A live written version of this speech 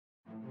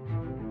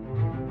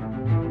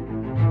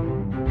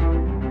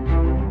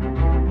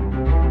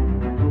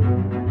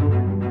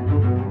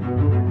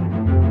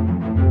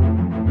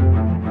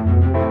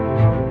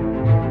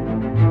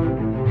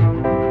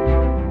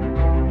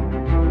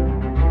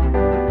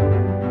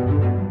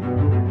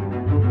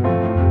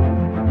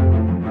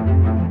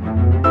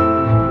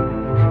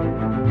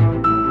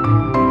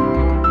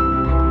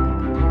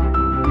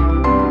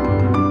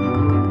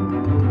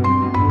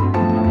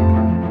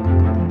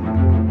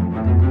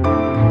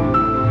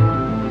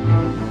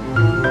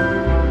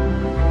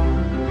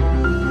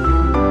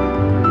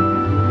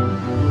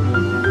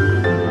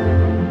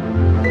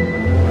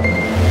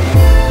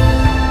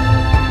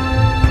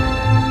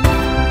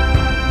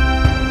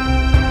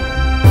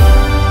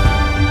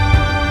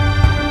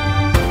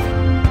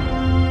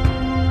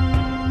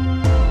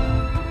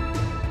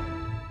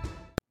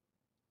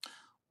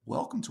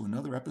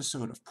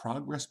episode of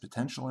Progress,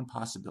 Potential, and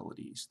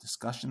Possibilities,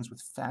 discussions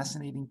with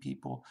fascinating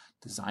people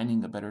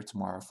designing a better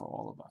tomorrow for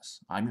all of us.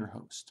 I'm your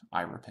host,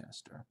 Ira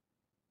Pastor.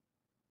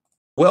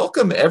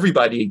 Welcome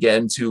everybody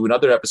again to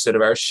another episode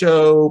of our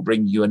show,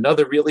 bringing you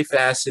another really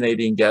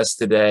fascinating guest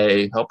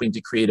today, helping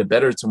to create a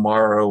better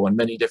tomorrow on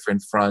many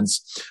different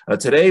fronts.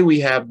 Today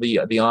we have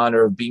the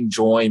honor of being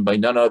joined by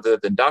none other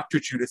than Dr.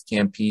 Judith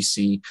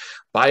Campisi,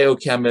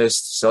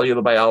 biochemist,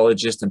 cellular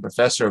biologist, and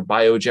professor of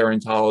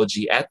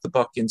biogerontology at the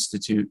Buck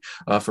Institute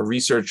for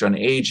Research on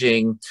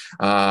Aging.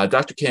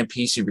 Dr.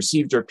 Campisi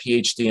received her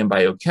Ph.D. in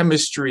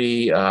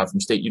biochemistry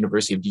from State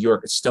University of New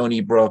York at Stony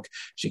Brook.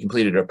 She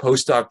completed her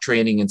postdoc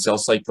training in cell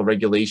cycle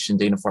regulation,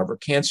 Dana-Farber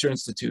Cancer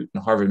Institute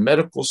and Harvard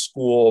Medical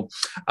School,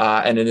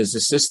 and as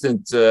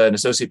assistant and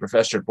associate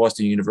professor at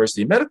Boston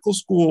University Medical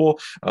School.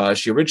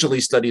 She originally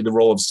studied the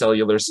role of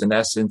cellular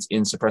senescence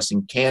in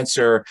suppressing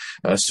cancer,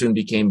 soon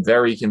became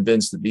very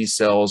convinced that these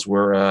cells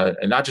were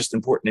not just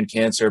important in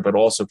cancer, but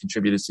also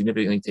contributed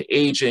significantly to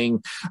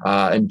aging,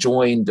 and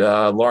joined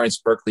Lawrence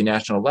Berkeley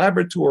National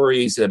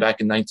Laboratories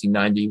back in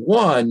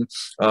 1991,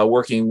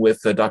 working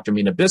with Dr.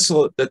 Mina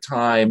Bissell at the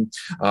time.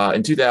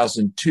 In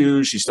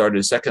 2002, she started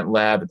a second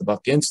lab at the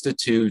Buck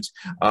Institute,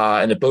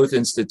 and at both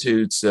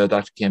institutes,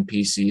 Dr.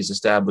 Campisi has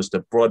established a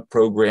broad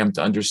program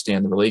to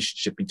understand the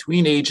relationship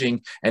between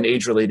aging and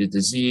age-related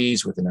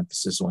disease, with an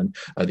emphasis on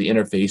the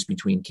interface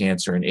between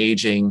cancer and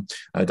aging.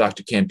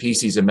 Dr.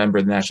 Campisi is a member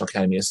of the National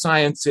Academy of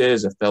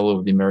Sciences, a fellow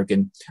of the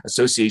American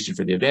Association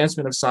for the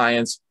Advancement of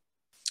Science,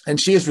 and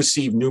she has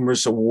received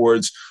numerous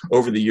awards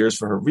over the years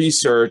for her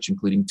research,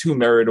 including 2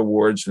 merit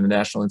awards from the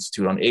National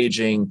Institute on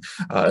Aging,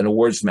 and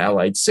awards from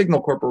Allied Signal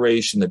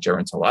Corporation, the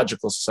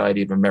Gerontological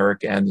Society of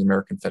America, and the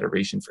American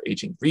Federation for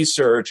Aging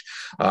Research.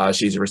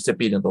 She's a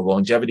recipient of the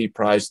Longevity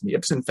Prize from the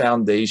Ipsen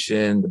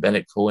Foundation, the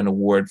Bennett Cohen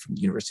Award from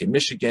the University of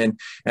Michigan,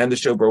 and the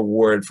Schober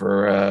Award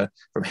from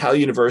Hal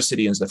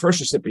University, and is the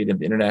first recipient of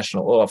the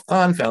International Olaf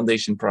Kahn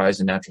Foundation Prize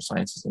in Natural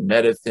Sciences and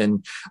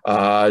Medicine.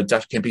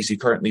 Dr. Campisi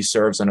currently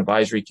serves on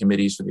advisory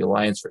committees for the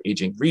Alliance for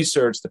Aging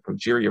Research, the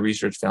Progeria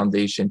Research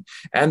Foundation,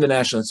 and the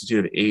National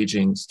Institute of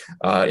Aging's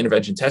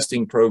Intervention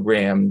Testing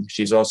Program.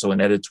 She's also an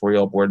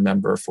editorial board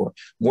member for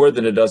more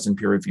than a dozen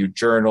peer-reviewed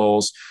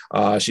journals.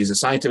 She's a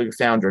scientific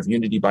founder of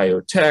Unity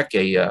Biotech,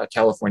 a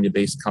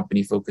California-based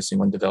company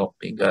focusing on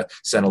developing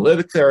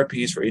senolytic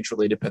therapies for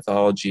age-related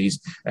pathologies,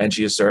 and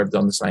she has served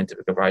on the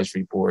scientific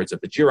advisory boards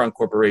of the Geron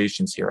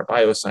Corporation, Sierra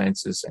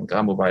Biosciences, and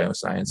Gamma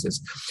Biosciences.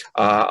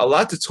 A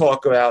lot to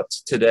talk about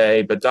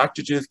today, but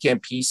Dr. Judith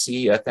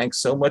Campisi,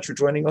 thanks so much for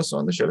joining us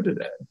on the show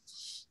today.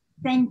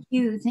 Thank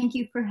you. Thank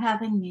you for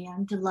having me.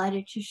 I'm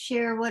delighted to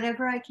share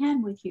whatever I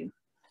can with you.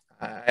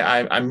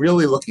 I'm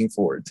really looking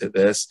forward to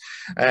this.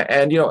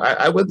 And,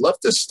 I would love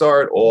to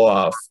start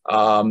off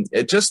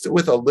just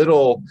with a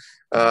little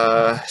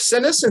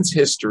senescence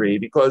history,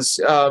 because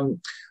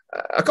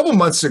a couple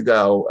months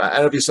ago, I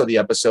don't know if you saw the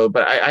episode,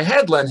 but I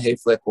had Len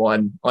Hayflick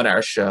on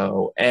our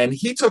show, and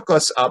he took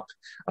us up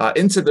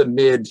into the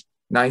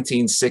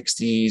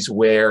mid-1960s,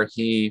 where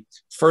he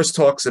first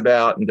talks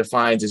about and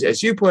defines,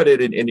 as you put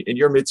it in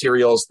your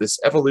materials, this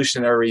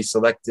evolutionary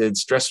selected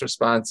stress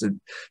responsive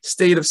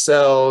state of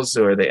cells,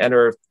 or they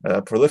enter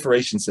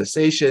proliferation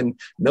cessation,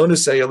 known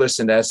as cellular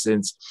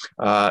senescence.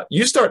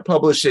 You start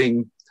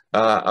publishing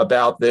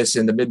about this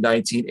in the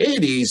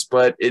mid-1980s,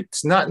 but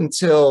it's not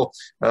until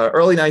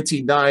early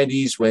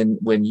 1990s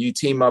when you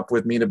team up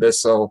with Mina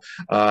Bissell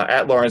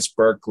at Lawrence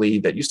Berkeley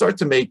that you start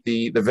to make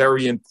the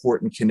very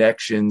important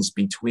connections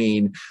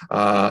between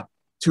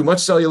too much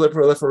cellular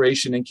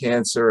proliferation in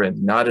cancer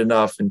and not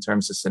enough in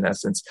terms of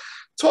senescence.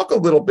 Talk a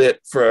little bit,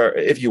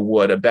 if you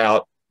would,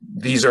 about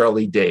these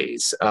early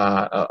days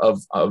of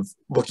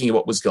looking at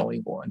what was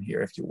going on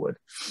here, if you would.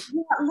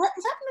 Yeah, let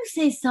me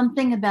say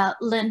something about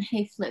Len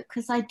Hayflick,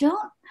 because I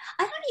don't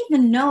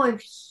even know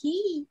if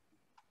he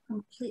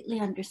completely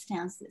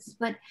understands this.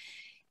 But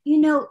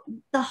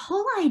the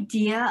whole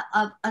idea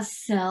of a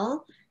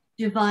cell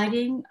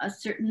dividing a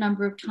certain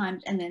number of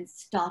times and then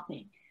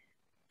stopping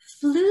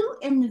flew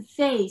in the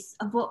face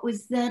of what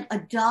was then a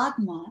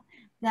dogma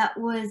that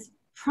was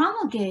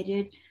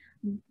promulgated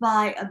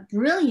by a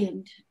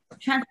brilliant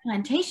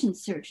transplantation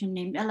surgeon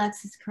named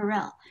Alexis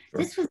Carrel.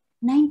 Sure. This was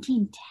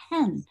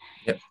 1910.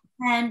 Yep.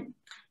 And,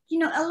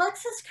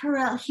 Alexis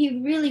Carrel, he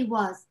really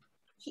was,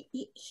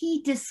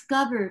 he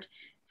discovered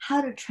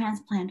how to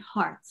transplant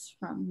hearts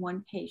from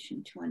one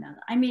patient to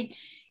another. I mean,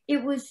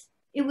 it was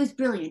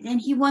brilliant.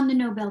 And he won the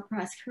Nobel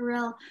Prize.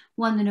 Carrel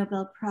won the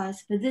Nobel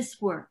Prize for this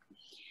work.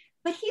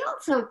 But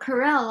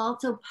Carrel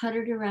also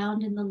puttered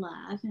around in the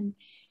lab, and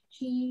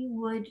he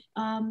would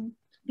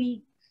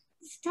be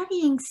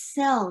studying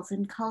cells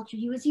and culture.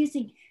 He was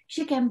using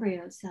chick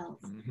embryo cells.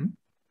 Mm-hmm.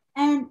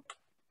 And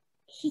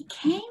he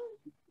came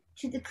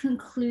to the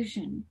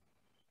conclusion,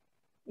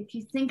 if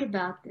you think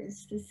about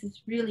this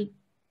is really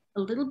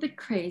a little bit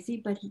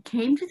crazy, but he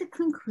came to the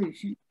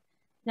conclusion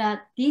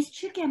that these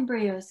chick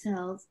embryo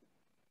cells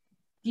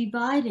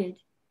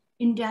divided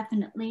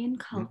indefinitely in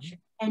culture,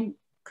 and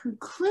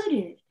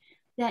concluded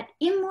that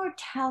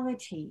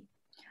immortality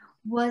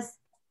was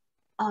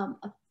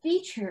a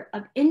feature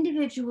of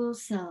individual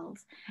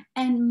cells,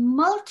 and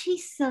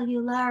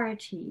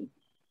multicellularity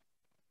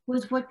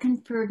was what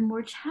conferred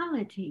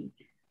mortality.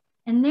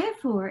 And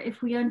therefore,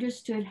 if we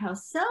understood how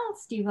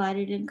cells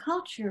divided in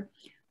culture,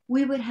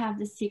 we would have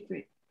the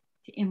secret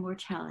to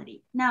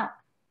immortality. Now,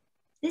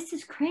 this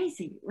is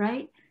crazy,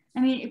 right? I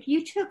mean, if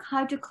you took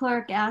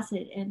hydrochloric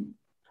acid and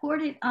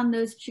poured it on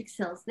those chick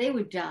cells, they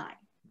would die.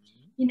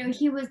 You know,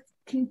 he was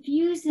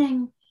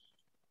confusing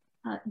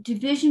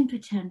division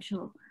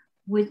potential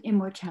with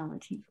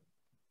immortality.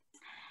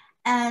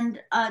 And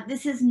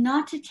this is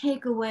not to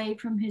take away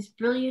from his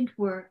brilliant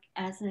work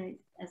as a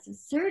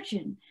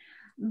surgeon,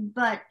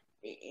 but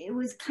it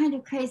was kind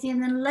of crazy.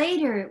 And then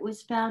later it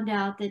was found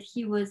out that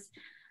he was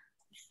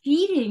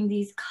feeding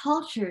these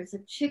cultures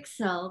of chick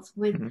cells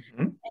with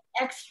an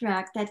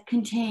extract that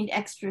contained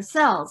extra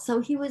cells. So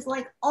he was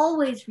like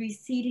always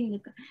reseeding the,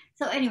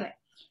 so anyway,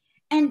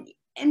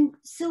 and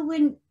so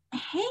when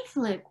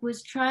Hayflick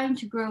was trying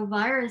to grow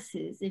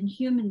viruses in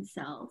human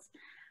cells,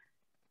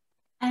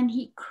 and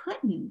he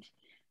couldn't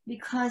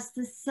because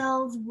the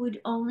cells would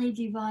only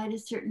divide a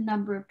certain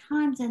number of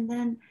times and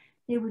then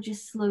they would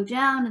just slow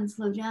down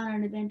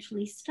and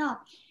eventually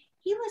stop.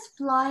 He was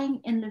flying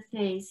in the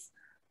face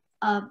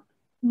of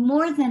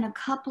more than a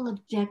couple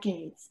of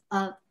decades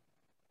of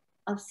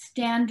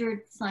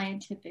standard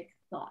scientific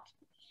thought.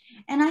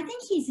 And I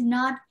think he's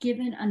not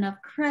given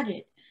enough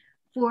credit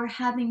for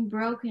having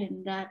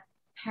broken that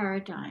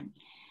paradigm.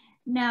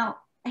 Now,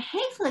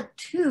 Hayflick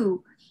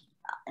too,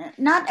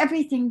 not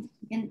everything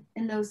in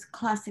those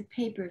classic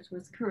papers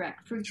was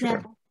correct. For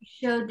example, he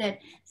showed that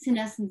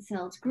senescent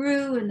cells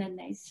grew and then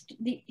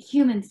the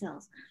human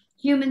cells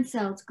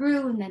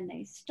grew and then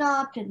they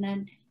stopped, and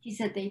then he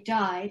said they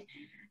died.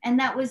 And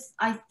that was,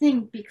 I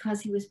think, because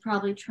he was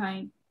probably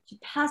trying to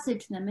pass it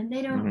to them, and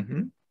they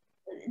don't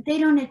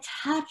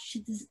attach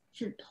to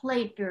the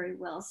plate very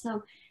well.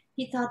 So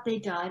he thought they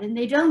died, and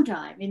they don't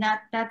die. I mean,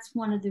 that's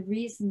one of the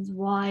reasons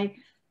why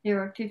there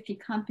are 50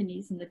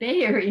 companies in the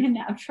Bay Area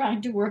now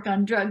trying to work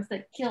on drugs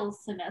that kill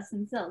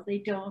senescent cells. They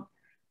don't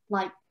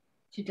like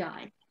to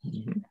die.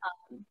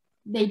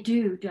 They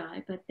do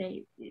die, but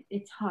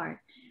it's hard.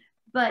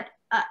 But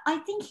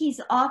I think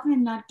he's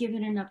often not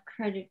given enough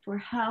credit for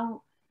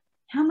how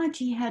much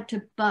he had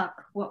to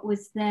buck what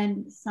was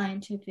then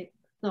scientific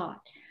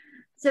thought.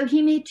 So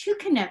he made two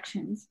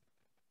connections.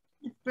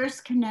 The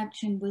first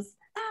connection was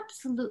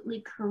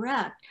absolutely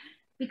correct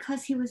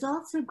because he was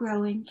also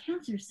growing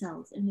cancer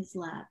cells in his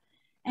lab.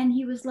 And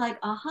he was like,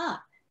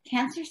 aha,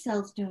 cancer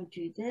cells don't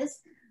do this.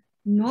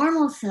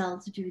 Normal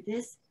cells do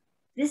this.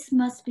 This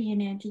must be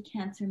an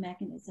anti-cancer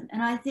mechanism.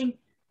 And I think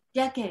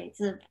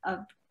decades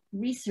of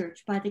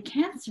research by the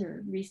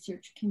cancer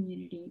research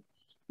community,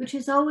 which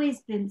has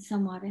always been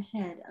somewhat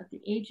ahead of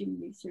the aging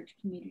research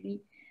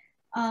community,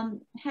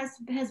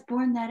 has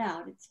borne that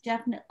out.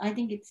 I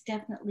think it's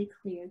definitely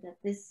clear that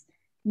this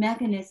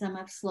mechanism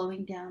of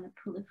slowing down a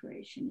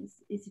proliferation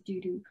is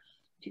due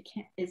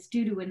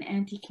to an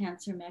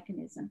anti-cancer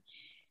mechanism.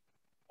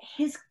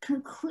 His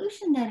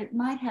conclusion that it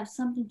might have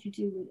something to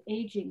do with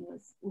aging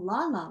was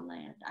la la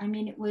land. I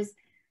mean, it was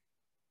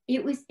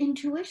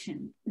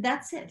intuition.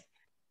 That's it.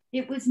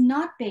 It was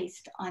not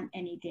based on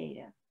any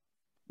data.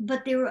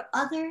 But there were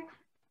other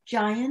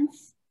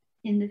giants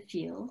in the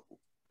field,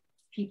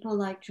 people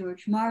like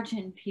George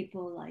Martin,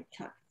 people like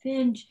Chuck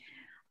Finch,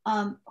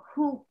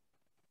 who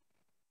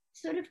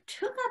sort of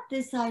took up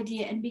this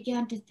idea and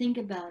began to think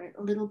about it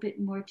a little bit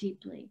more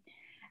deeply.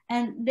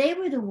 And they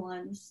were the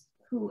ones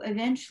who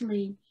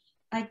eventually,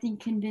 I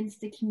think,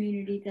 convinced the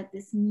community that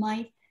this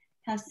might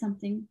have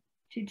something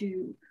to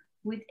do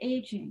with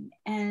aging.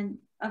 And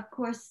of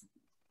course,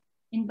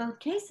 in both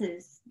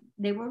cases,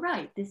 they were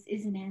right. This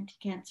is an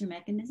anti-cancer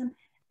mechanism,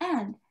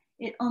 and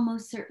it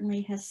almost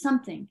certainly has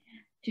something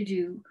to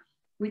do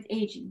with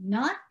aging,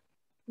 not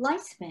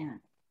lifespan,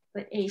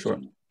 but aging. Sure.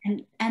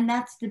 And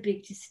that's the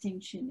big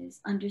distinction,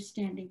 is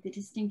understanding the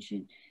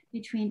distinction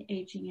between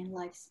aging and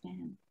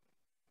lifespan.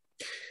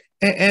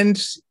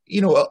 And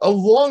you know,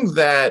 along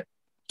that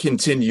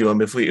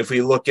continuum, if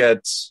we look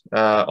at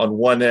on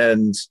one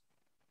end,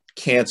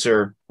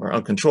 cancer or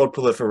uncontrolled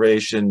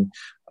proliferation,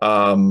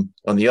 on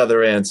the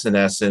other end,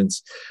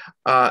 senescence,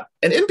 and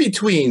in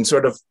between,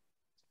 sort of,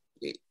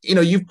 you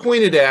know, you've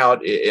pointed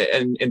out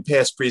in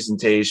past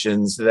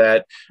presentations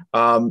that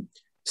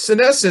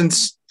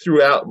senescence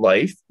throughout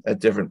life at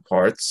different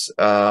parts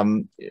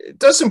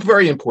does some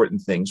very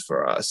important things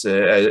for us.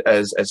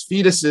 As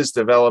fetuses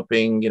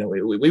developing, you know,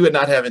 we would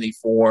not have any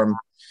form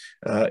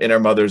in our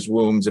mother's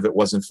wombs if it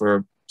wasn't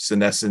for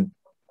senescent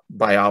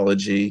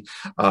biology.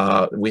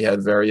 We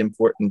had very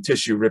important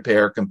tissue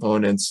repair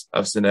components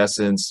of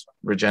senescence,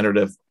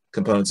 regenerative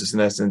components of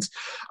senescence.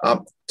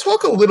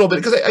 Talk a little bit,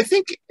 because I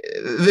think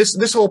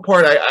this whole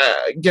part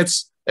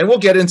gets, and we'll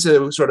get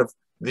into sort of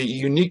the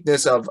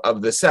uniqueness of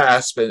the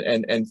SASP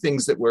and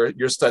things that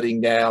you're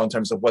studying now in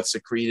terms of what's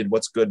secreted,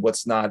 what's good,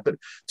 what's not. But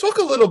talk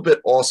a little bit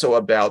also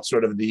about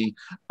sort of the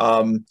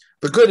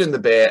good and the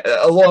bad,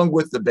 along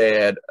with the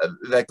bad,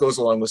 that goes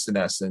along with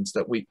senescence,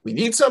 that we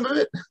need some of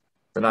it,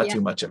 but not Yeah.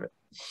 too much of it.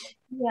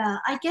 Yeah,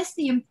 I guess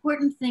the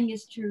important thing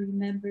is to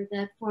remember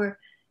that for,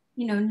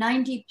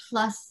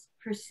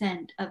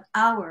 90+% of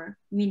our,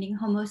 meaning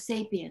Homo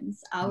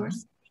sapiens, our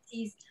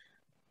species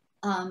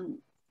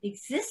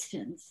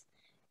existence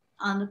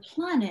on the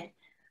planet,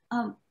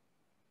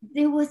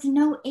 there was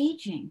no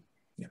aging.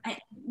 Yeah.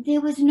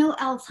 There was no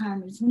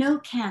Alzheimer's, no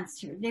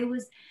cancer. There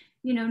was,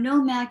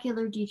 no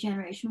macular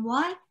degeneration.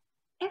 Why?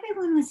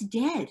 Everyone was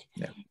dead.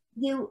 Yeah.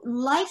 The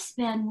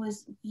lifespan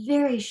was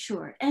very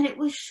short, and it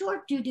was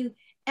short due to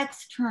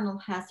external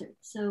hazards.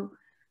 So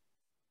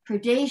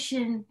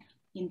predation,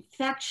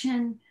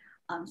 infection,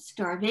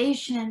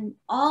 starvation,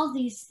 all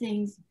these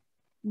things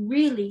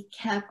really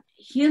kept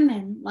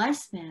human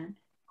lifespan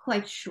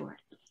quite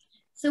short.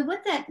 So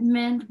what that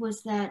meant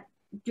was that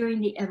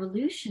during the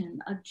evolution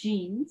of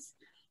genes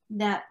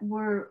that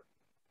were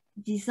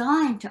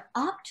designed to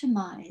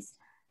optimize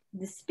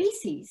the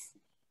species,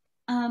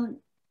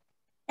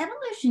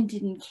 evolution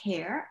didn't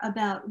care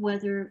about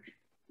whether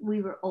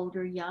we were old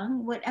or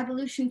young. What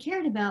evolution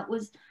cared about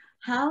was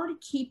how to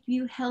keep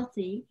you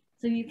healthy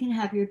so you can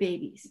have your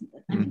babies.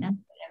 I mean, that's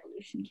what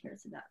evolution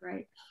cares about,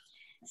 right?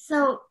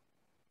 So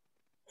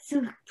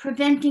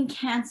preventing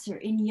cancer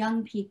in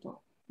young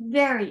people,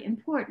 very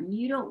important.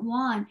 You don't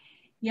want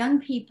young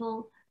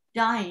people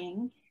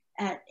dying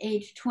at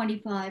age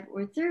 25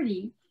 or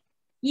 30,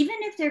 even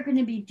if they're going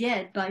to be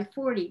dead by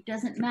 40,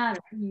 doesn't matter.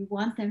 You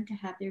want them to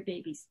have their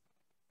babies.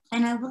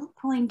 And I will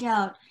point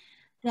out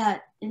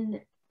that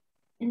in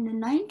the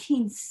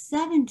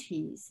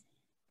 1970s,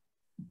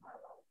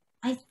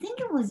 I think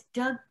it was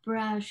Doug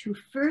Brash who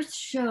first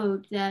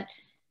showed that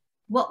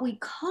what we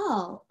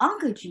call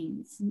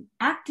oncogenes,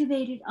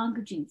 activated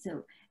oncogenes.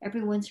 So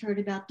everyone's heard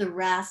about the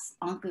RAS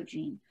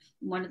oncogene,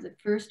 one of the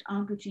first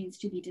oncogenes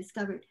to be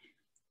discovered.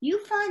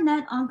 You find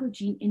that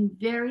oncogene in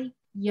very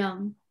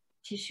young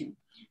tissue.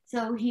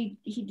 So he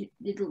did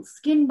little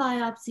skin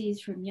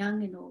biopsies from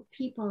young and old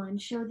people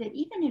and showed that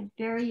even at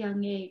very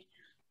young age,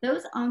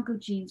 those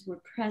oncogenes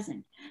were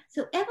present.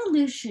 So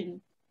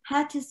evolution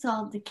had to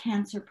solve the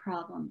cancer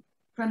problem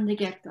from the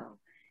get-go.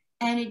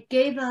 And it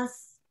gave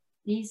us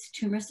these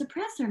tumor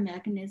suppressor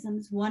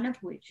mechanisms, one of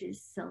which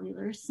is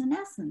cellular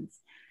senescence.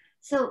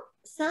 So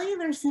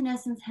cellular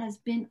senescence has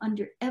been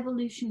under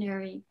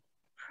evolutionary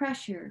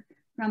pressure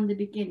from the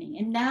beginning.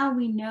 And now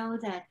we know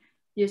that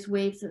there's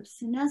waves of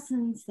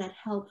senescence that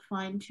help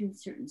fine-tune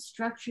certain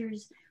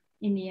structures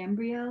in the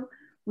embryo.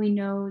 We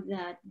know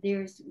that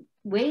there's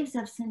waves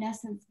of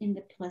senescence in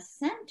the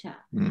placenta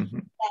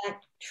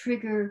that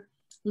trigger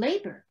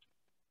labor.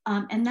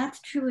 And that's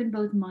true in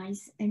both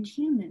mice and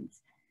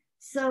humans.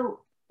 So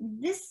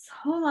this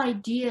whole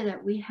idea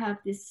that we have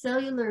this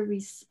cellular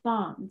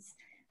response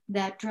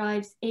that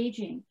drives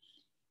aging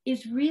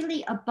is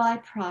really a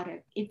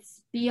byproduct.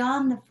 It's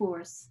beyond the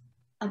force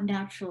of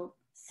natural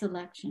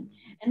selection.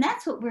 And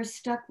that's what we're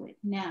stuck with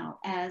now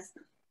as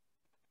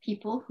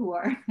people who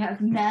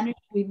have managed,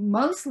 we've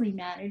mostly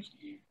managed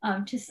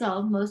to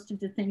solve most of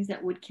the things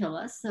that would kill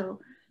us. So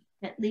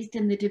at least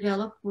in the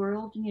developed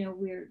world,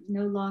 we're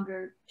no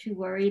longer too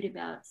worried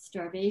about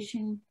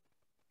starvation.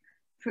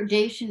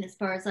 Predation, as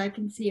far as I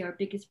can see, our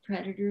biggest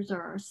predators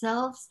are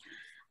ourselves.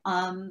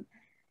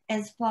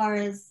 As far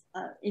as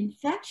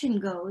infection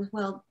goes,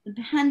 well, the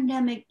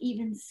pandemic,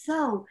 even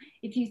so,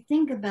 if you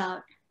think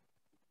about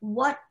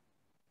what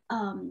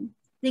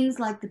things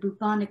like the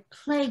bubonic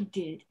plague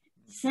did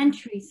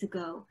centuries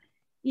ago,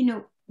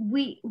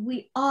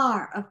 we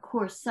are, of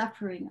course,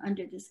 suffering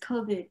under this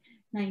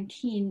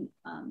COVID-19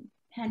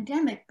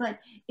 pandemic, but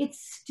it's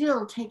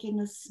still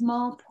taking a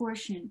small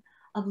portion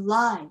of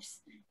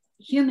lives,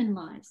 human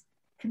lives,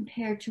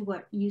 compared to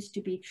what used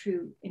to be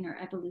true in our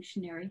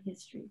evolutionary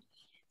history.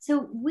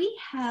 So we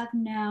have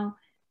now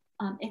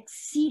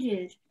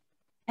exceeded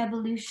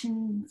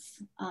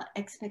evolution's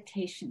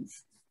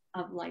expectations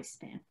of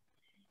lifespan.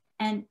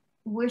 And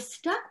we're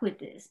stuck with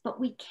this, but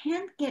we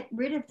can't get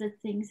rid of the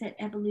things that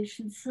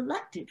evolution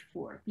selected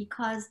for,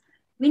 because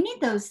we need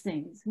those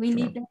things. We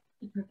need them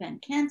to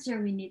prevent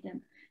cancer. We need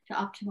them to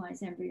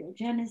optimize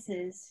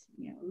embryogenesis,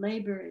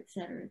 labor, et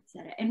cetera,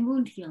 and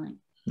wound healing.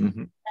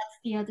 That's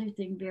the other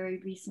thing. Very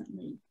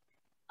recently,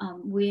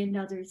 we and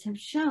others have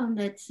shown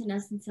that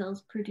senescent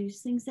cells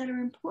produce things that are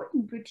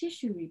important for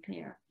tissue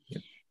repair.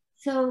 Yep.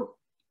 So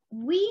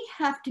we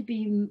have to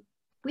be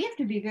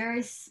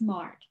very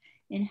smart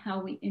in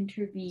how we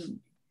intervene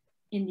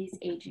in these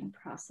aging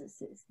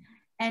processes.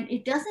 And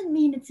it doesn't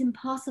mean it's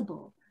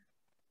impossible,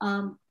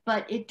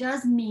 but it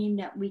does mean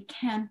that we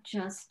can't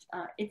just,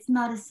 it's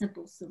not a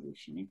simple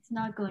solution. It's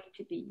not going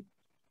to be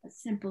a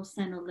simple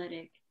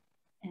senolytic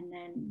and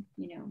then,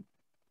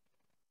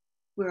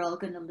 we're all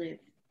going to live.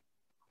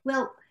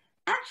 Well,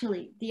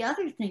 actually, the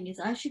other thing is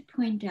I should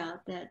point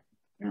out that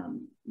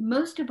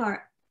most of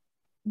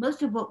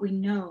what we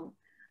know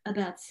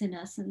about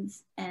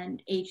senescence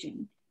and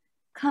aging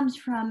comes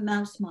from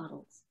mouse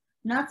models,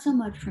 not so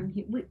much from,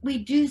 we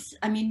do,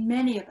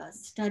 many of us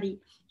study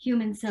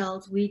human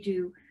cells, we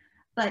do,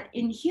 but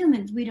in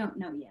humans, we don't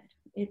know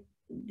yet.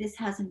 This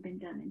hasn't been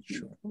done in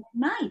humans. Sure.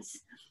 Mice,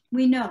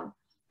 we know.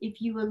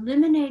 if you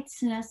eliminate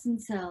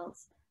senescent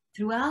cells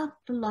throughout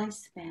the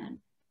lifespan,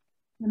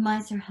 the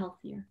mice are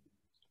healthier.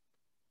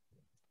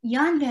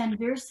 Jan van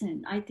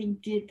Deursen, I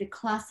think, did the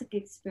classic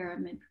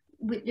experiment.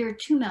 There are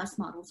two mouse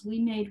models. We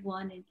made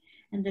one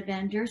in the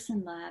Van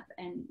Deursen lab,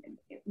 and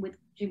with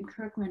Jim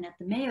Kirkland at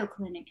the Mayo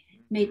Clinic,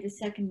 made the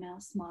second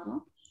mouse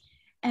model.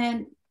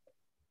 And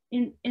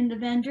in the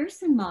Van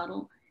Deursen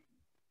model,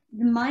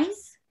 the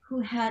mice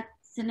who had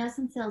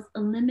senescent cells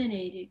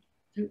eliminated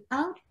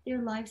throughout their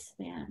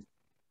lifespan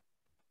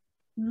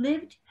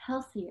lived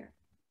healthier.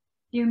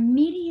 Their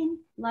median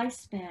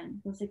lifespan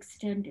was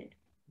extended,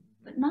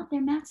 but not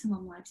their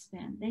maximum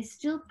lifespan. They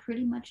still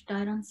pretty much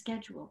died on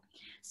schedule.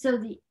 So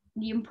the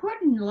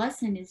important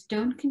lesson is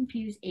don't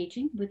confuse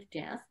aging with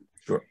death.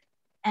 Sure.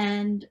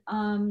 And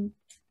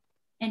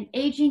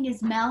aging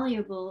is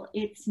malleable.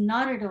 It's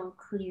not at all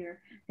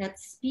clear that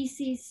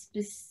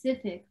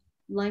species-specific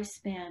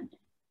lifespan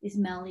is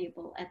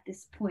malleable at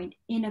this point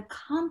in a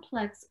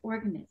complex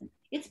organism.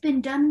 It's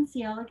been done in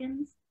C.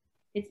 elegans,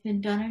 it's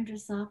been done in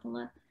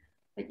Drosophila,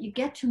 but you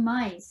get to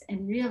mice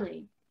and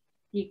really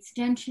the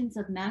extensions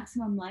of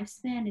maximum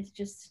lifespan is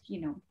just,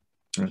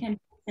 10%,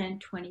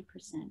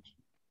 20%.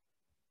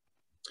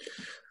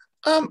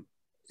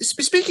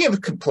 Speaking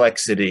of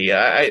complexity,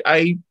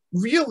 I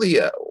really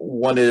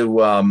want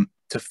to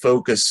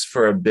focus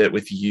for a bit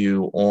with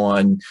you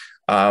on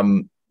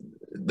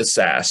the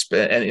SASP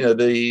and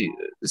the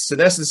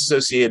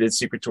senescence-associated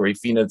secretory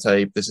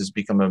phenotype. This has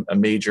become a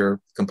major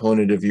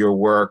component of your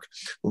work,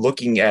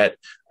 looking at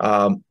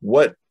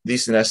what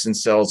these senescent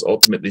cells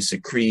ultimately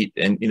secrete.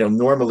 And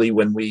normally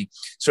when we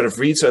sort of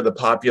read the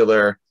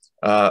popular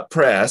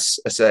press,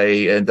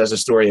 and does a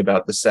story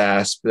about the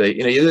SASP, they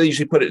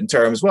usually put it in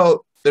terms,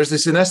 well, there's the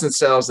senescent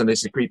cells and they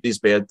secrete these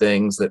bad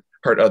things that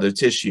hurt other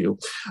tissue.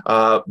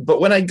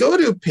 But when I go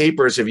to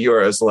papers of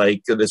yours,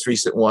 like this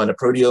recent one, a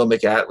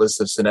proteomic atlas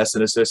of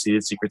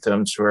senescent-associated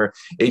secretomes for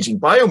aging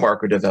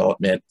biomarker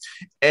development,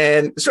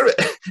 and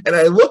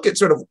I look at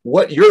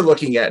what you're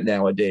looking at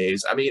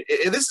nowadays, I mean,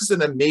 this is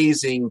an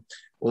amazing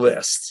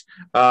list.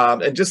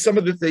 And just some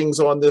of the things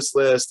on this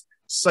list: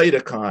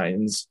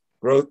 cytokines,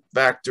 growth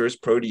factors,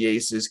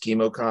 proteases,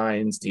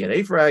 chemokines,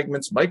 DNA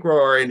fragments,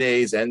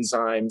 microRNAs,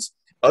 enzymes,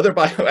 other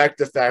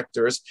bioactive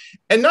factors,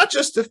 and not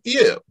just a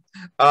few.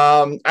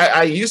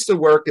 I used to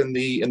work in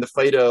the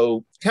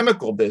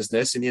phytochemical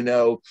business, and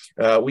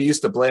we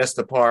used to blast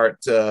apart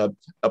a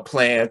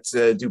plant,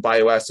 do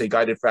bioassay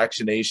guided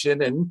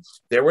fractionation, and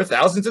there were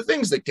thousands of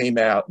things that came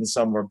out, and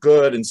some were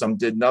good, and some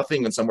did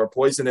nothing, and some were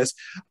poisonous.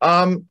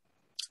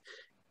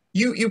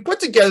 You put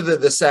together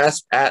the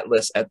SASP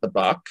Atlas at the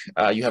Buck.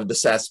 You have the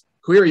SASP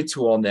query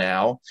tool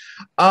now.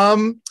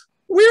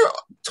 We're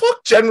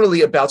talk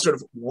generally about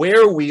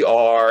where we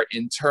are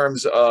in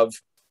terms of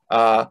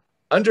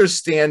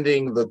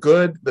understanding the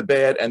good, the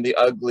bad, and the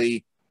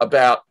ugly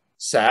about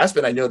SASP.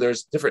 And I know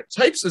there's different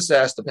types of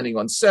SASP depending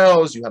on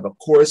cells. You have a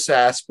core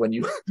SASP when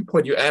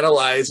you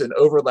analyze and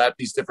overlap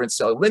these different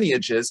cell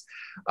lineages.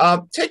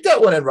 Take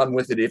that one and run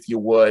with it, if you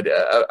would,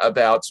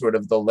 about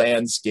the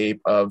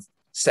landscape of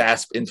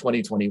SASP in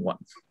 2021.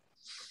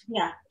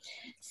 Yeah.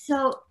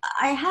 So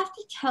I have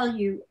to tell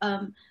you,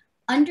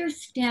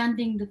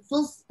 understanding the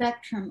full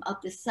spectrum of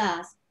the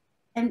SASP,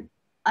 and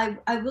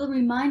I will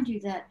remind you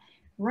that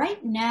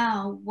right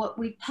now what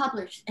we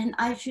publish, and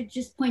I should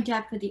just point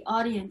out for the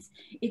audience,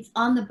 it's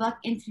on the Buck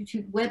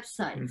Institute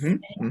website,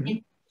 and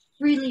it's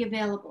freely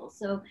available.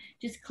 So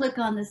just click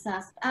on the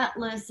SASP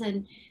Atlas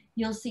and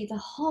you'll see the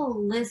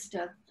whole list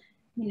of,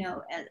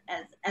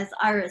 as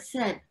Ira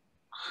said,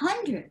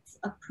 hundreds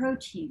of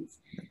proteins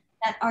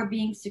that are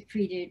being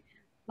secreted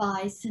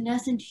by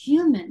senescent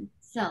human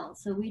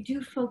cells. So we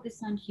do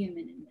focus on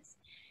human in this.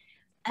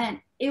 And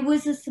it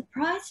was a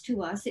surprise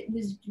to us. It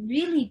was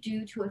really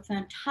due to a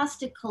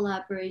fantastic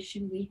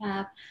collaboration we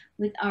have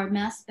with our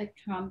mass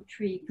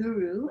spectrometry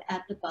guru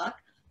at the Buck,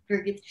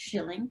 Birgit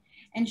Schilling.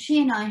 And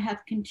she and I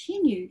have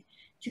continued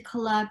to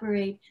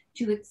collaborate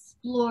to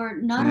explore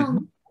not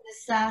only the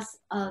SAS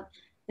of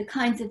the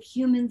kinds of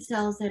human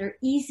cells that are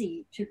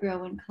easy to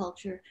grow in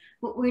culture,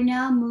 but we're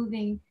now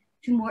moving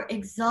to more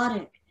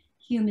exotic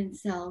human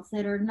cells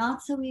that are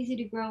not so easy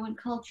to grow in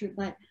culture,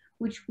 but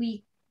which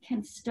we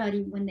can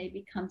study when they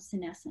become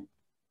senescent.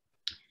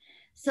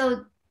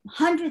 So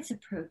hundreds of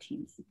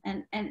proteins,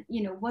 and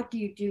what do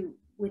you do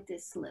with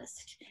this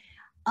list?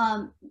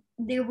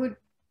 There were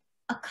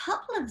a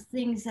couple of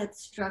things that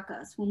struck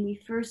us when we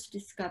first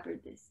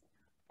discovered this,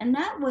 and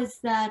that was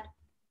that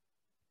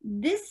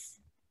this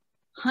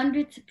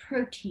hundreds of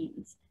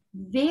proteins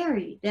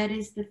varied, that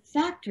is the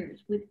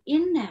factors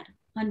within that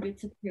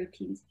hundreds of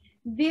proteins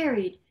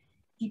varied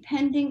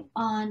depending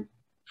on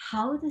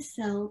how the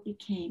cell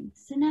became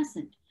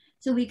senescent.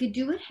 So we could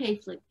do what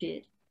Hayflick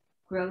did,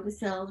 grow the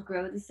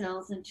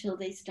cells until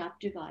they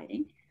stopped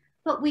dividing,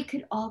 but we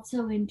could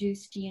also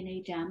induce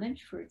DNA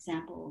damage, for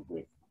example,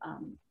 with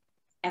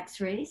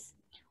X-rays,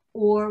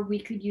 or we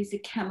could use a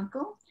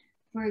chemical.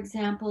 For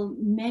example,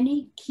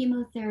 many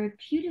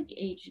chemotherapeutic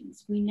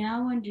agents we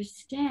now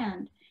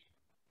understand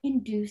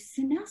induce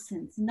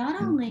senescence,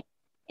 not only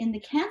in the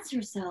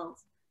cancer cells,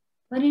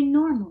 but in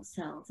normal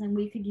cells. And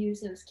we could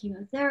use those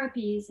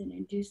chemotherapies and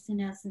induce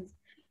senescence.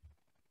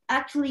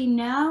 Actually,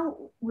 now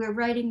we're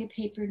writing a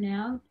paper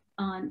now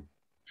on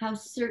how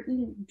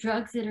certain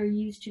drugs that are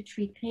used to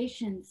treat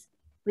patients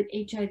with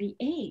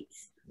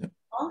HIV/AIDS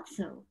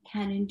also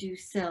can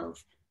induce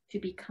cells to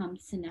become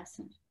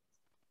senescent.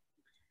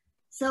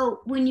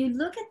 So when you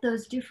look at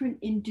those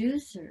different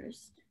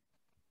inducers,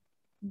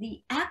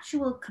 the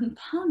actual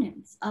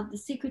components of the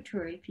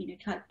secretory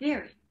phenotype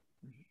vary.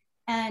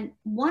 And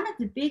one of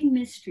the big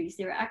mysteries,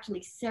 there are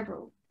actually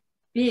several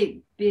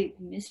big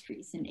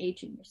mysteries in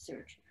aging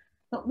research,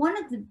 but one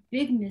of the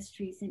big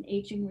mysteries in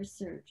aging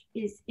research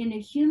is in a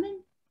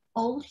human,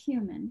 old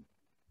human,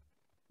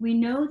 we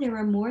know there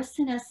are more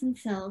senescent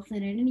cells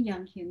than in a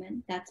young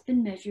human. That's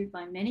been measured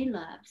by many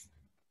labs.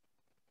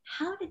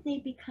 How did they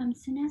become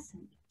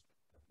senescent?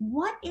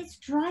 What is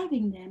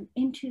driving them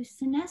into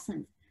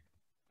senescence?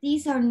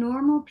 These are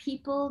normal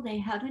people. They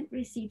haven't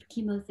received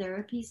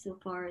chemotherapy so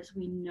far as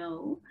we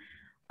know.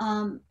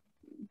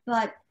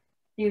 But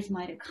there's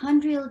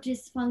mitochondrial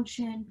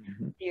dysfunction.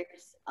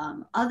 There's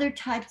other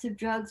types of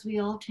drugs we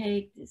all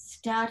take, the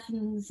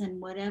statins and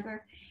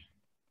whatever.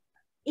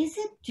 Is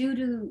it due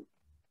to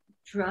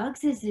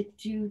drugs? Is it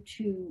due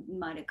to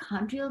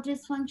mitochondrial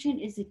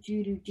dysfunction? Is it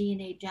due to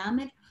DNA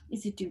damage?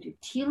 Is it due to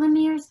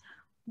telomeres?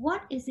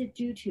 What is it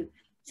due to?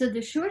 So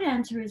the short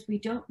answer is we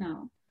don't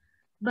know.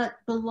 But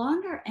the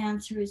longer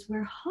answer is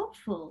we're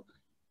hopeful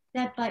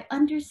that by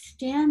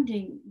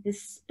understanding the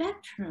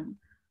spectrum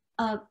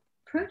of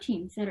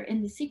proteins that are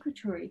in the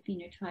secretory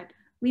phenotype,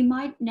 we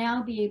might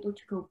now be able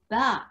to go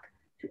back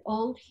to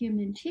old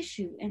human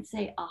tissue and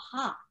say,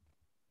 aha,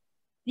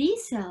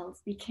 these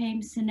cells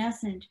became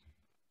senescent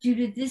due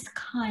to this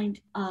kind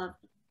of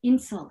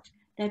insult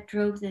that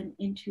drove them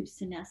into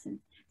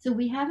senescence. So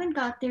we haven't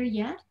got there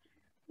yet,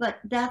 but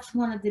that's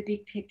one of the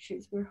big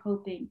pictures we're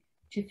hoping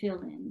to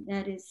fill in.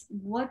 That is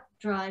what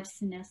drives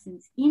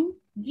senescence in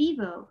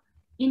vivo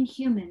in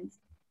humans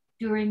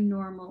during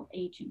normal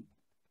aging.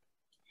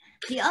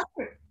 The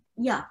other,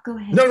 yeah, go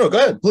ahead. No, go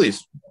ahead,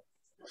 please.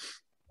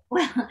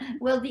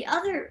 Well, the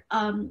other,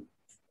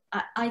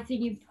 I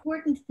think,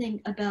 important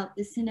thing about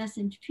the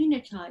senescent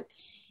phenotype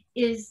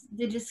is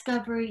the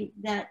discovery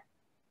that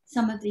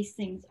some of these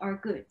things are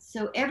good.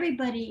 So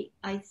everybody,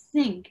 I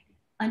think,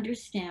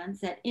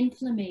 understands that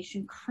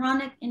inflammation,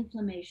 chronic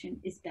inflammation,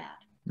 is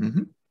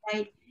bad,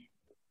 right?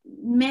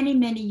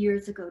 Many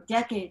years ago,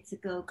 decades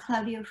ago,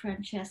 Claudio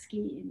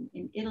Franceschi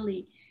in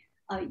Italy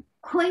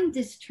coined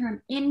this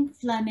term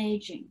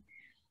inflammaging.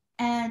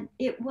 And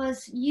it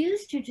was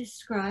used to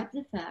describe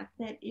the fact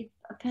that if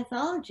a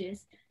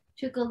pathologist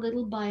took a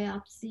little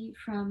biopsy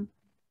from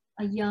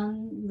a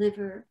young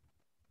liver,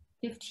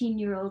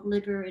 15-year-old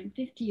liver and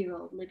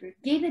 50-year-old liver,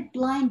 gave it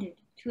blinded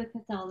to a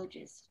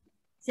pathologist,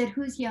 said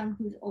who's young,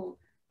 who's old,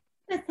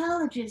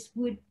 pathologist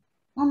would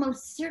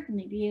almost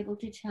certainly be able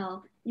to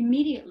tell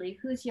immediately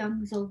who's young,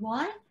 who's old.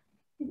 Why?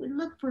 It would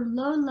look for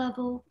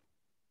low-level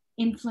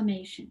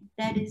inflammation,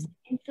 that is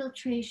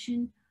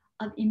infiltration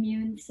of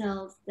immune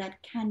cells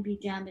that can be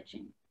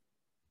damaging.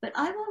 But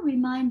I will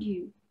remind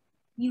you,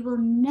 you will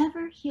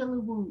never heal a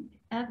wound,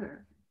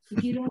 ever,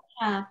 if you don't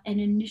have an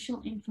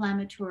initial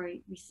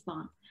inflammatory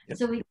response. Yep.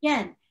 So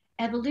again,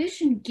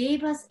 evolution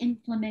gave us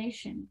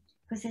inflammation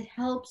because it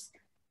helps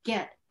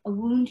get a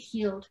wound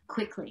healed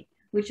quickly,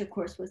 which of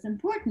course was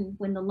important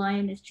when the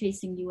lion is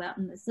chasing you out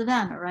in the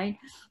savannah, right?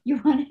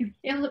 You want to be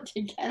able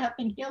to get up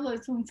and heal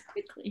those wounds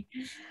quickly.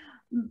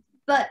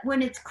 But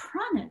when it's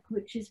chronic,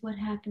 which is what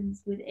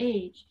happens with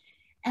age,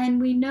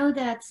 and we know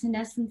that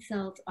senescent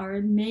cells are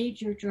a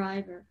major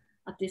driver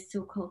of this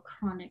so-called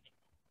chronic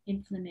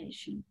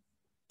inflammation.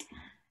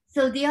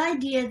 So the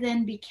idea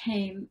then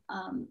became,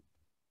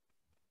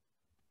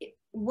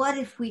 what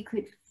if we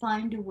could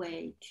find a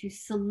way to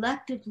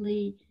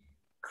selectively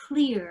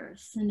clear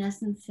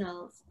senescent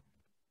cells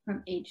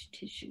from aged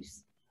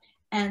tissues?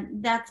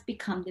 And that's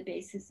become the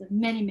basis of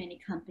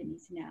many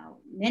companies now,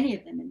 many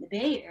of them in the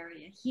Bay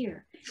Area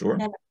here, sure,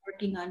 that are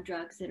working on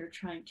drugs that are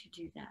trying to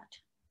do that.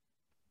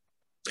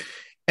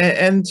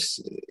 And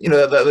you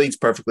know, that leads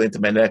perfectly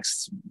into my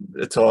next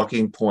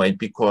talking point,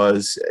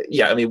 because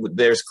yeah, I mean,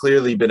 there's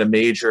clearly been a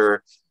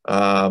major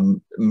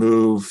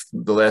move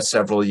the last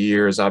several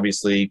years.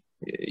 Obviously,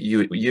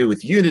 you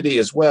with Unity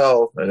as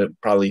well,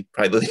 probably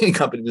the leading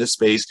company in this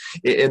space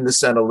in the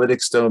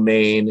senolytics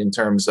domain in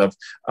terms of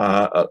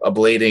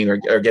ablating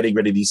or getting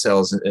rid of these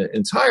cells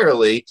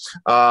entirely.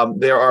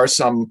 There are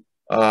some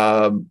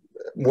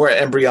more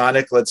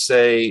embryonic, let's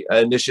say,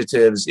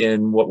 initiatives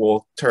in what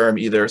we'll term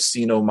either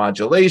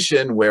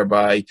xenomodulation,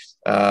 whereby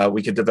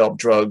we could develop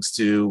drugs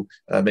to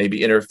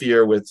maybe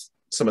interfere with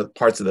some of the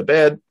parts of the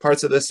bad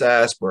parts of this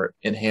asp or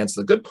enhance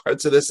the good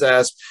parts of this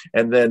asp.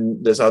 And then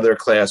this other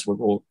class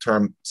we'll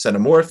term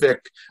xenomorphic.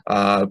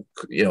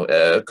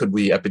 Could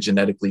we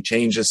epigenetically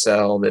change a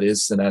cell that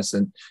is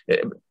senescent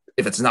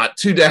if it's not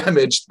too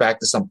damaged back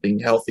to something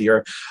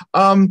healthier?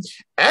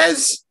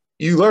 As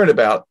you learn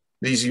about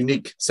these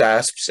unique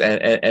SASPs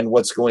and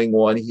what's going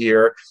on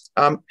here.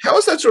 How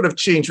has that sort of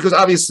changed? Because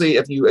obviously,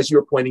 if you, as you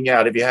were pointing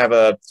out, if you have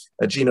a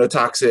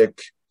genotoxic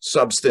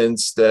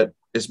substance that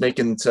is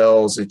making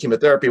cells,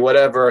 chemotherapy,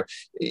 whatever,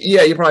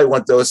 yeah, you probably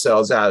want those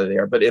cells out of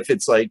there. But if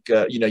it's like,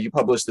 you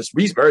published this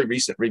very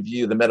recent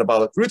review, The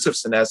Metabolic Roots of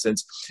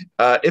Senescence,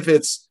 if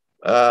it's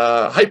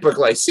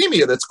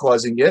hyperglycemia that's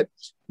causing it,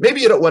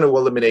 maybe you don't want to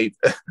eliminate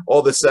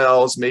all the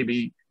cells.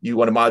 Maybe you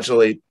want to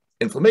modulate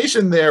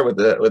inflammation there with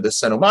a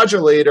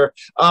senomodulator.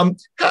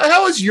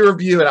 How is your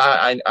view? And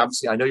I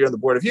obviously I know you're on the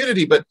board of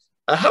Unity, but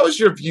how has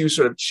your view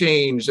sort of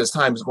changed as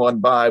time's gone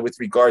by with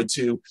regard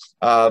to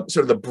sort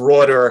of the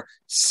broader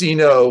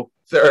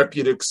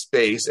xenotherapeutic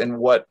space and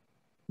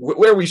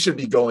where we should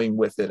be going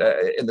with it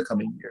in the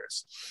coming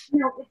years?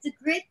 It's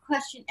a great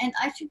question. And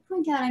I should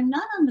point out, I'm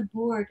not on the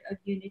board of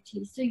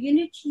Unity. So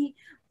Unity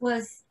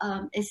was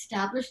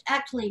established.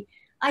 Actually,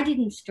 I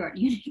didn't start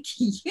Unity.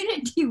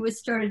 Unity was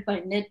started by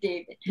Ned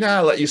David. No,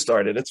 I'll let you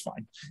start it. It's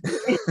fine.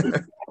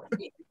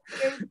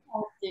 Very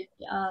talented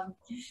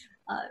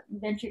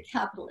venture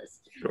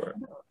capitalist. Sure.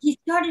 He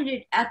started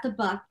it at the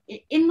Buck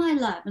in my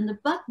lab, and the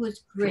Buck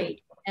was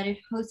great that it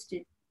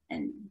hosted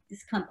and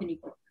this company.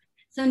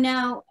 So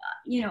now,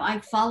 I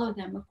follow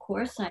them, of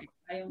course. I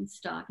own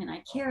stock and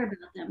I care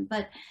about them,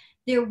 but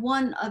they're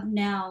one of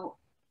now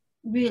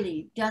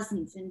really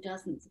dozens and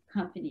dozens of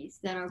companies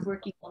that are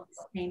working on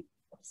the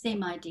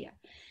same idea.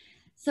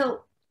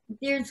 So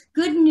there's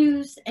good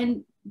news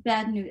and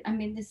bad news. I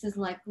mean, this is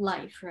like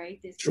life, right?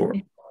 Sure.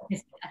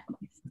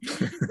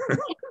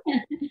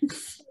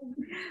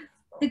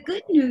 The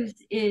good news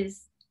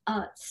is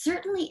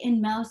certainly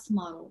in mouse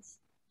models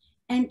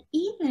and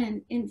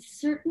even in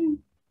certain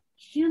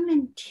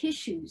human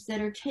tissues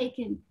that are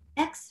taken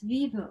ex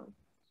vivo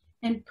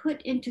and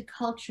put into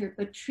culture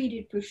but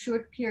treated for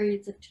short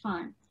periods of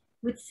time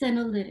with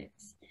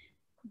senolytics,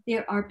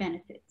 there are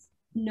benefits,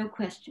 no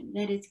question.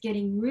 That is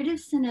getting rid of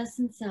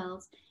senescent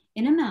cells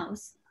in a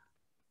mouse,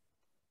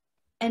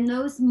 and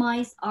those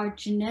mice are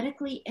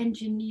genetically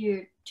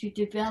engineered to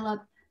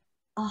develop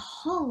a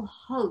whole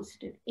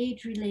host of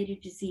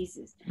age-related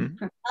diseases,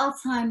 from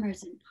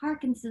Alzheimer's and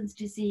Parkinson's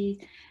disease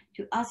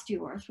to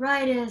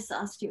osteoarthritis,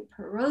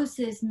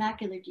 osteoporosis,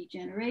 macular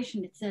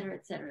degeneration, et cetera,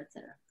 et cetera, et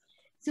cetera.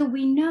 So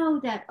we know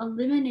that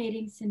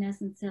eliminating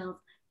senescent cells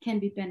can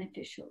be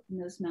beneficial in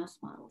those mouse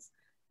models.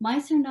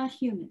 Mice are not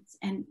humans,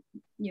 and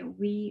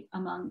we,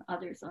 among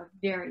others, are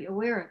very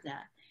aware of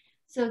that.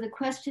 So the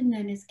question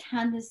then is,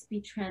 can this be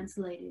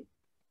translated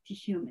to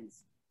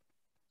humans?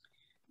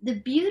 The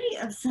beauty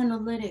of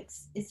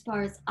senolytics, as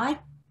far as I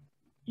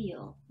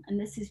feel, and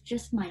this is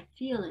just my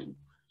feeling,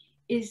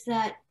 is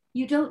that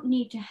you don't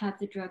need to have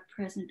the drug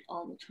present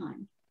all the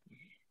time.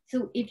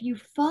 So if you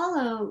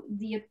follow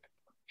the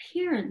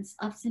appearance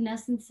of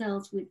senescent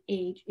cells with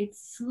age,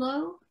 it's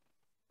slow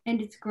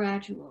and it's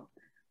gradual,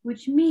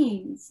 which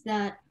means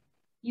that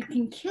you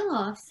can kill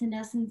off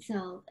senescent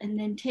cells and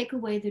then take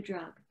away the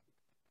drug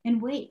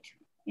and wait.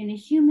 In a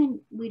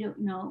human, we don't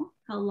know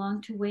how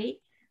long to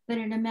wait, but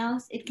in a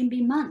mouse, it can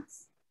be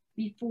months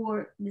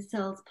before the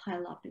cells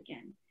pile up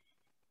again.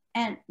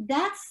 And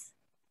that's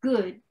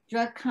good.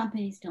 Drug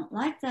companies don't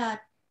like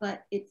that,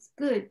 but it's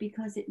good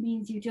because it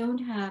means you don't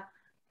have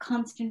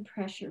constant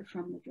pressure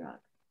from the drug.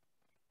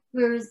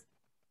 Whereas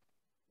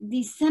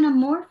these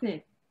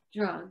xenomorphic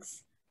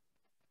drugs,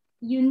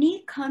 you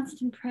need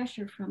constant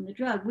pressure from the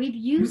drug. We've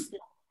used them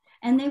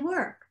and they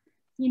work.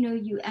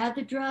 You add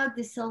the drug,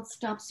 the cells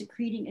stop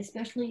secreting,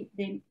 especially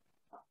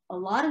a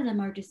lot of them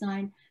are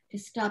designed to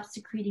stop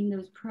secreting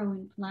those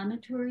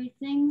pro-inflammatory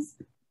things.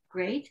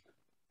 Great.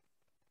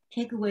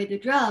 Take away the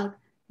drug,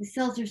 the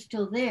cells are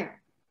still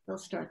there. They'll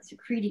start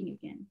secreting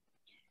again.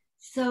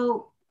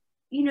 So,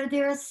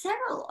 there are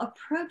several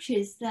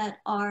approaches that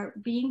are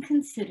being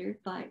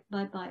considered by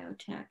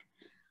biotech.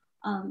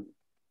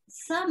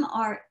 Some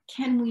are,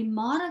 can we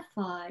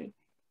modify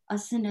a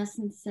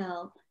senescent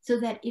cell so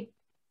that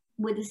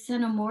with a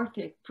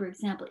xenomorphic, for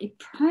example, it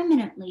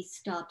permanently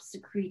stops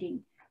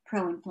secreting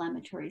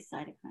pro-inflammatory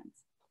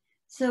cytokines.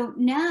 So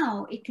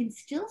now it can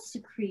still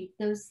secrete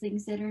those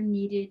things that are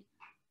needed,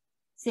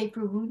 say,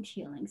 for wound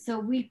healing. So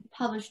we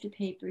published a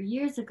paper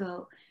years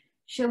ago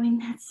showing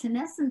that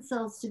senescent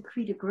cells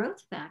secrete a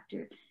growth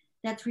factor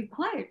that's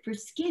required for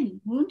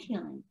skin wound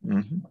healing.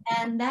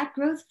 And that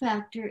growth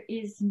factor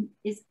is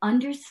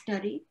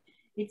understudied.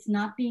 It's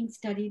not being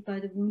studied by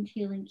the wound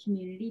healing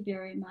community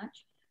very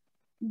much,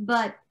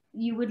 but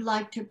you would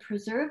like to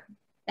preserve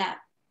that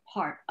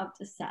part of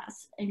the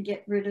SAS and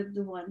get rid of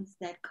the ones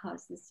that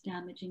cause this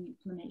damaging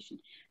inflammation.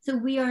 So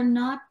we are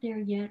not there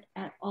yet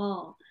at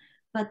all,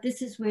 but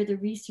this is where the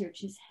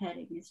research is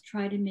heading, is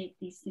try to make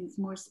these things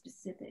more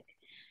specific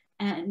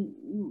and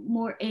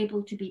more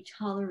able to be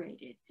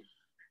tolerated.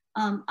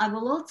 I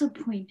will also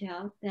point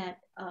out that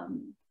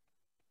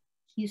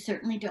you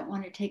certainly don't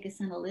want to take a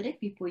senolytic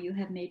before you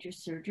have major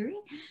surgery.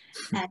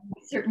 And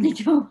you certainly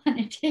don't want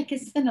to take a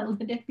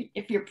senolytic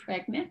if you're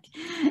pregnant.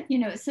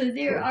 So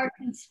there are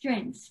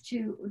constraints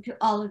to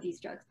all of these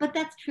drugs, but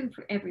that's true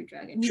for every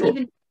drug. I mean,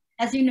 even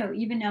as you know,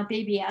 even now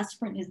baby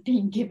aspirin is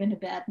being given a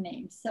bad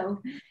name.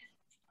 So,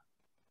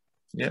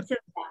 yeah. So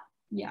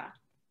yeah.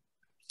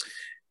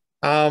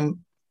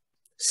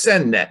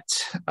 SenNet.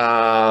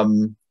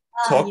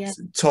 Yeah.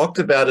 Talked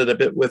about it a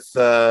bit with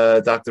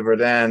Dr.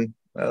 Verdun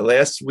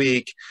last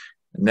week.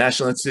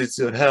 National Institutes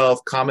of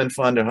Health, Common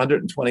Fund,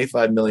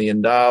 $125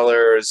 million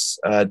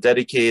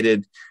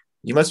dedicated.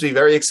 You must be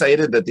very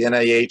excited that the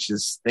NIH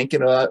is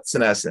thinking about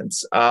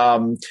senescence.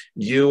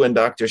 You and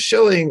Dr.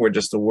 Schilling were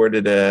just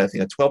awarded I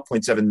think a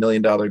 $12.7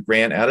 million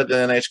grant out of the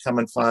NIH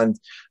Common Fund.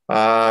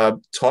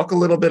 Talk a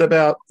little bit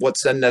about what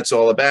SenNet's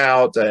all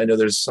about. I know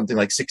there's something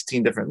like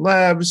 16 different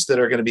labs that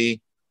are going to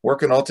be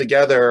working all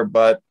together,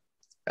 but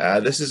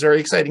this is very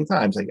exciting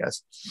times, I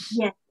guess.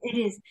 Yes, it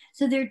is.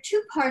 So there are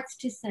two parts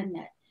to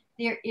SenNet.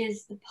 There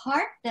is the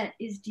part that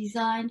is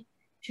designed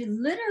to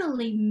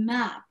literally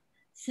map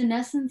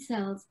senescent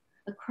cells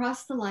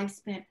across the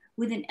lifespan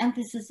with an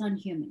emphasis on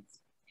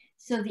humans.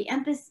 So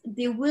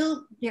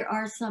there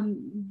are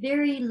some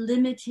very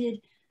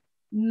limited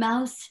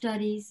mouse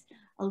studies,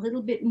 a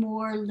little bit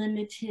more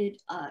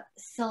limited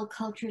cell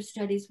culture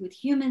studies with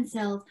human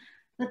cells,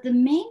 but the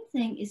main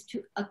thing is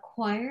to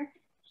acquire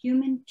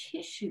human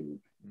tissue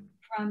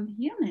from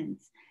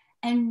humans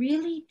and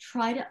really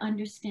try to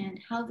understand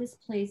how this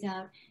plays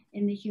out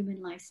in the human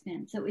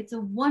lifespan. So it's a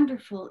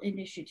wonderful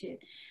initiative,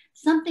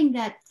 something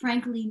that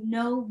frankly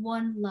no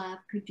one lab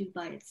could do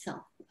by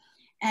itself.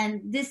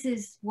 And this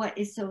is what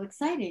is so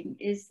exciting,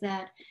 is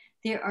that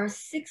there are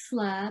 6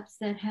 labs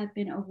that have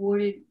been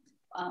awarded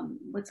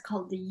what's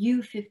called the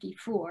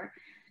U54.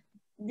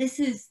 This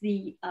is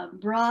the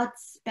broad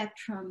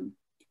spectrum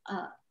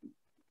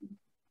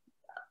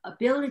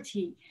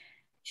ability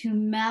to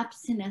map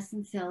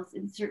senescent cells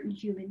in certain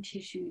human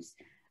tissues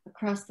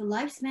across the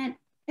lifespan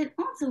and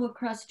also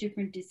across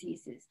different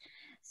diseases.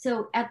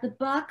 So at the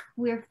Buck,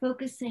 we're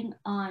focusing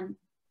on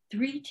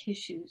 3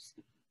 tissues.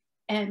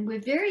 And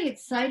we're very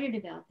excited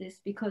about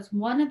this because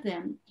one of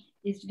them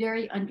is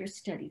very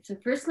understudied. So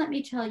first, let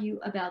me tell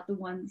you about the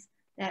ones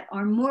that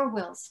are more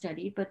well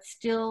studied, but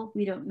still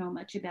we don't know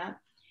much about.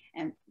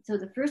 And so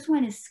the first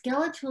one is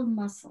skeletal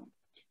muscle.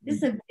 This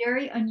is a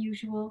very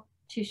unusual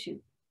tissue.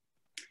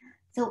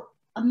 So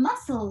a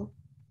muscle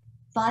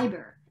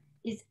fiber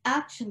is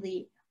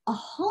actually a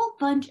whole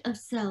bunch of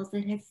cells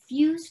that have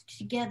fused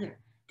together.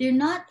 They're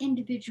not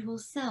individual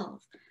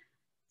cells.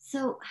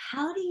 So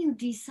how do you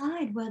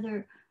decide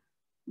whether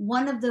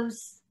one of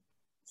those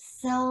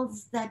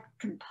cells that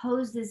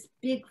compose this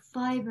big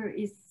fiber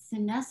is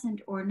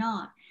senescent or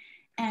not?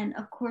 And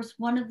of course,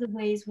 one of the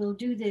ways we'll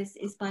do this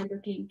is by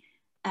looking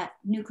at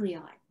nuclei,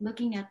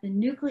 looking at the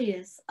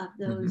nucleus of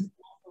those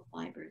muscle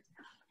fibers.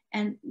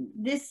 And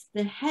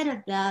the head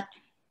of that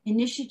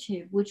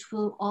initiative, which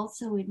will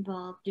also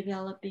involve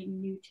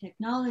developing new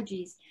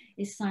technologies,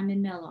 is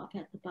Simon Meloff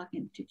at the Buck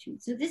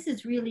Institute. So this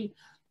is really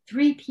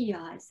 3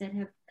 PIs that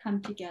have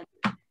come together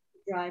to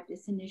drive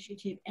this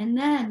initiative. And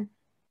then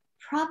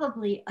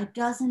probably a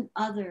dozen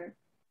other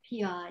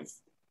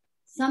PIs,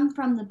 some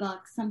from the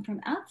Buck, some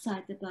from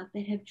outside the Buck,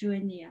 that have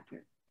joined the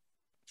effort.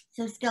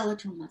 So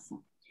skeletal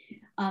muscle.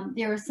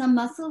 There are some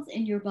muscles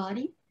in your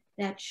body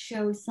that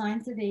show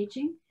signs of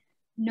aging.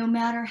 No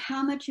matter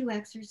how much you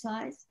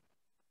exercise,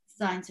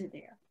 signs are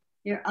there.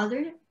 There are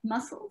other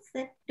muscles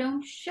that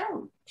don't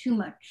show too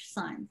much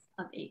signs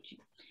of aging.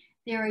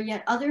 There are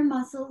yet other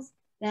muscles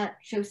that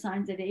show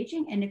signs of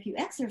aging, and if you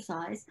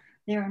exercise,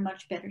 they're in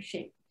much better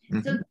shape.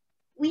 So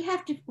we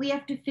have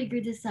to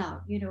figure this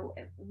out. You know,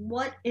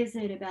 what is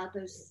it about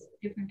those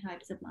different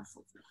types of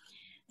muscles?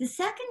 The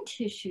second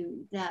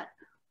tissue that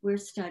we're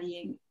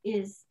studying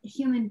is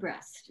human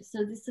breast.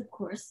 So this, of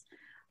course,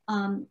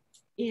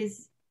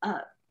 is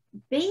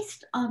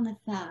based on the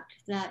fact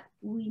that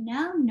we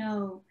now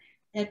know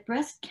that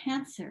breast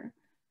cancer,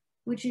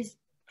 which is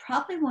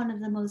probably one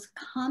of the most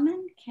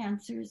common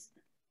cancers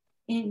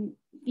in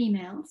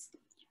females,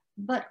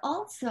 but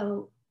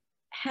also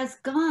has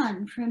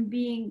gone from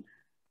being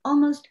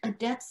almost a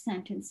death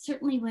sentence.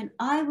 Certainly when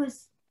I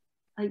was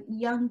a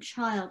young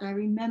child, I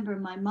remember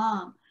my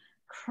mom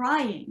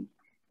crying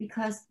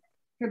because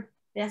her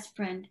best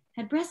friend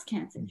had breast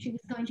cancer. She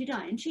was going to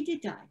die, and she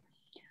did die.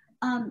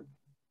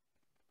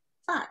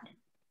 But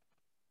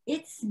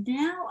it's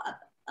now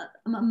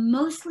a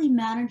mostly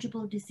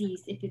manageable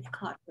disease if it's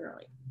caught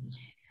early.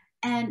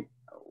 And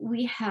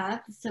we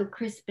have, so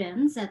Chris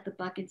Benz at the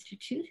Buck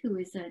Institute, who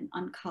is an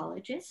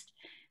oncologist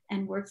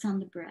and works on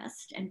the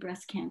breast and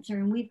breast cancer,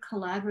 and we've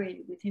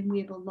collaborated with him.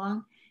 We have a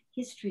long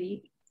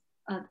history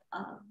of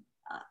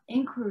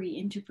inquiry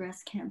into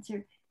breast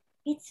cancer.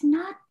 It's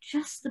not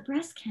just the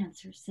breast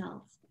cancer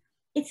cells.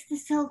 It's the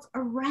cells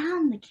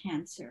around the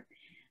cancer,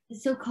 the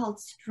so-called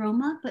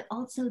stroma, but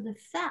also the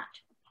fat.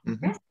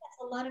 Breast has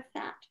a lot of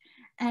fat.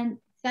 And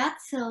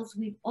fat cells,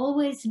 we've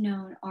always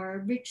known, are a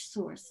rich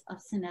source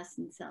of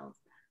senescent cells.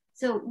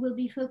 So we'll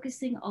be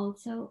focusing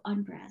also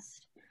on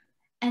breast.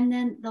 And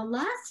then the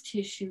last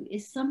tissue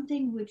is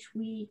something which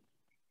we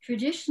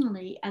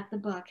traditionally at the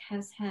Buck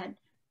has had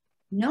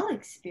no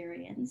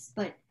experience,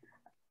 but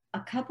a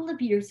couple of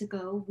years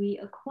ago, we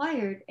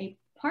acquired a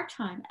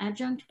part-time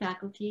adjunct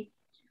faculty,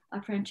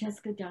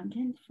 Francesca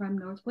Duncan from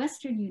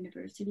Northwestern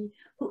University,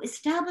 who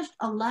established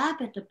a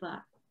lab at the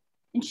Buck,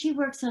 and she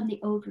works on the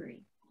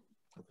ovary.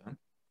 Okay.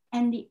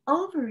 And the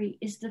ovary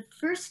is the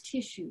first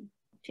tissue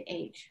to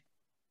age.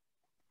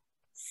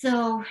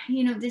 So,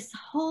 you know, this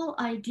whole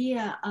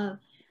idea of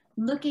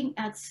looking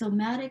at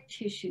somatic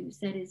tissues,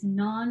 that is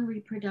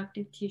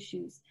non-reproductive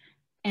tissues,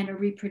 and a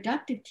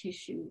reproductive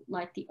tissue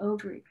like the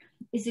ovary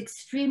is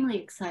extremely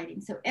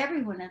exciting. So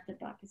everyone at the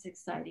Buck is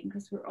exciting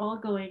because we're all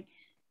going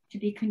to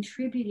be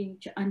contributing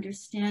to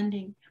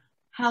understanding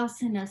how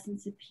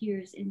senescence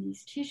appears in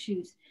these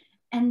tissues,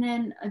 and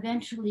then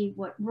eventually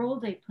what role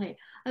they play.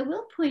 I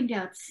will point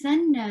out,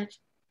 SenNet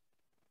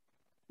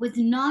was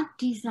not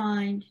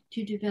designed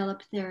to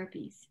develop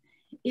therapies.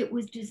 It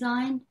was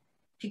designed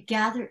to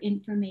gather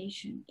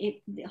information.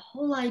 The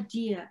whole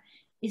idea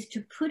is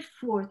to put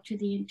forth to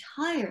the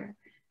entire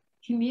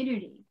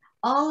community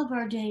all of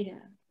our data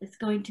that's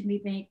going to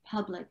be made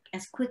public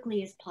as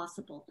quickly as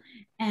possible.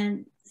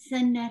 And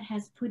SenNet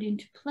has put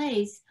into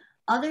place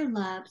other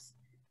labs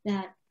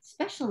that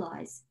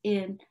specialize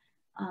in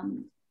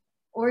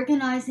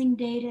organizing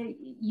data,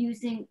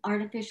 using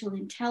artificial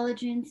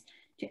intelligence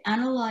to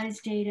analyze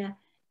data,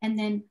 and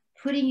then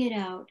putting it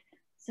out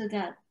so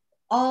that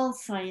all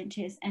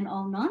scientists and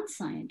all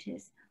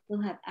non-scientists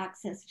will have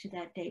access to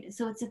that data.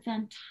 So it's a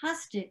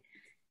fantastic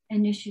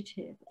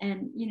initiative.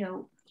 And, you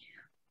know,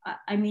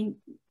 I mean,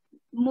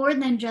 more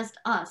than just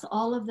us,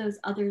 all of those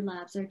other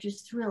labs are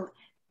just thrilled.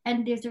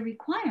 And there's a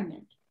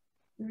requirement.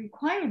 The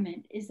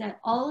requirement is that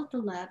all of the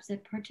labs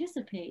that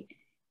participate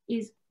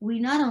is we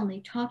not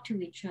only talk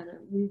to each other,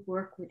 we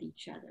work with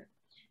each other.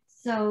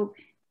 So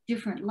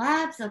different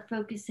labs are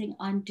focusing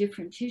on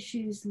different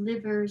tissues,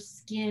 liver,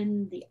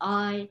 skin, the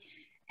eye,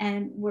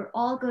 and we're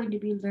all going to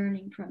be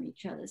learning from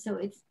each other. So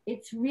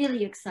it's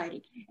really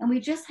exciting. And we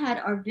just had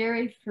our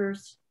very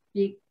first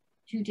big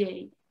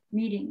 2-day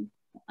meeting,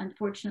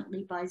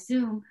 unfortunately by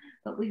Zoom,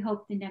 but we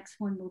hope the next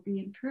one will be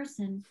in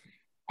person.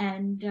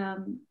 And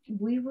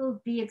we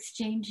will be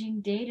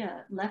exchanging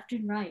data left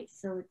and right.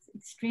 So it's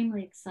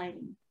extremely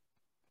exciting.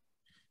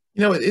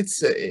 You know,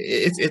 it's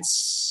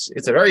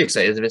a very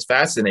exciting, it's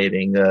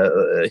fascinating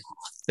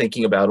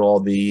thinking about all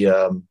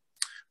the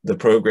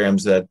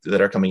programs that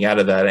are coming out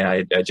of that. And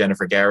I had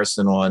Jennifer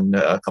Garrison on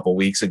a couple of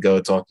weeks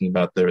ago talking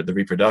about the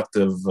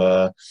reproductive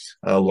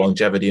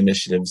longevity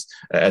initiatives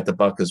at the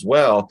Buck as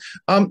well.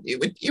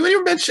 You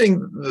were mentioning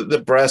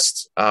the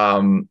breast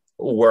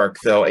work,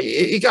 though.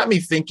 It got me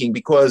thinking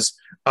because,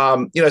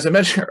 you know, as I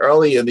mentioned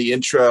early in the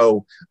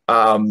intro,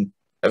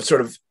 I've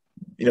sort of,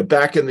 you know,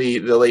 back in the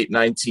late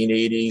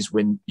 1980s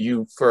when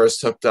you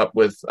first hooked up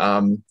with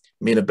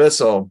Mina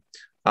Bissell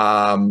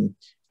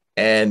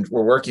and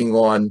were working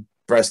on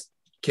breast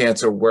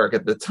cancer work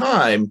at the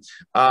time,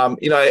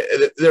 you know,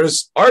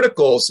 there's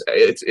articles,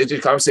 it's a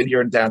conversation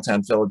here in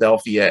downtown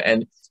Philadelphia,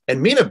 and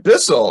Mina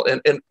Bissell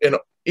and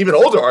even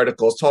older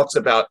articles talks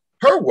about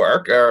her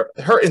work or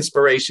her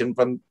inspiration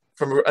from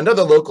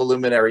another local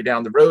luminary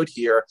down the road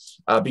here,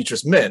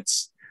 Beatrice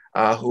Mintz,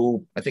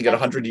 who I think at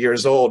 100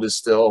 years old is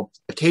still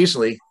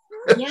occasionally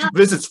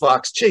visits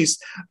Fox Chase.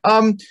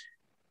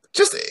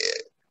 Just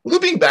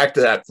looping back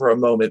to that for a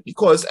moment,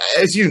 because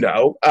as you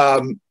know,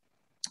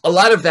 a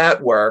lot of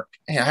that work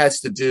has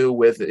to do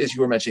with, as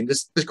you were mentioning,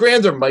 this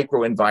grander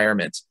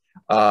microenvironment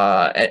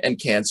and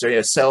cancer. You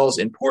know, cells,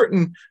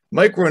 important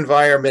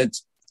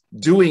microenvironment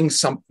doing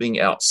something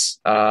else,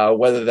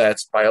 whether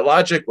that's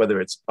biologic,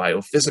 whether it's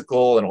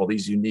biophysical, and all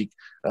these unique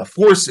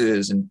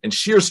forces and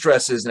shear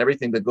stresses and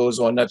everything that goes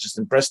on, not just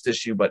in breast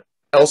tissue, but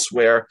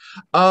elsewhere.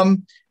 Have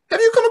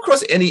you come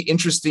across any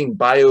interesting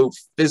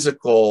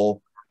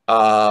biophysical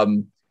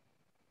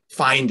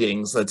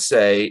findings, let's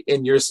say,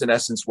 in your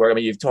senescence work? I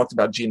mean, you've talked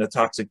about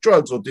genotoxic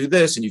drugs will do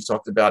this, and you've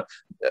talked about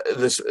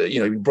this, you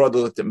know, you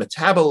broadly looked at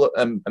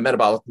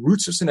metabolic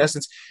roots of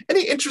senescence.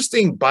 Any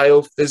interesting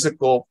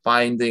biophysical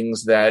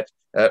findings that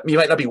you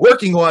might not be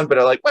working on, but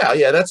are like, well,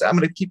 yeah, I'm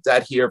going to keep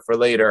that here for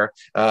later,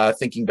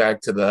 thinking back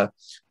to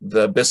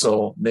the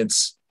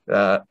Bissell-Mintz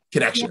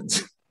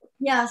connections.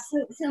 Yeah,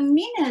 so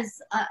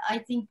Mina's, I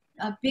think,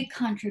 a big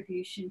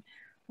contribution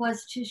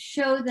was to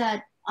show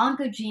that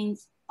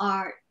oncogenes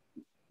are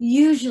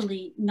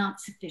usually not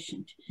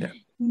sufficient. Yeah.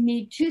 You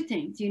need two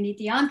things. You need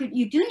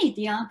you do need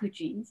the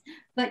oncogenes,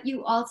 but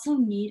you also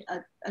need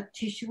a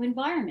tissue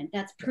environment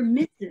that's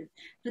permissive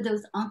for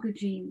those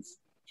oncogenes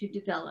to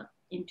develop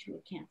into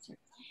a cancer.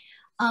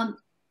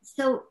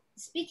 So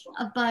speaking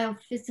of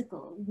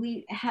biophysical,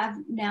 we have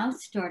now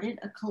started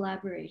a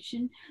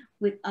collaboration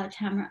with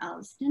Tamara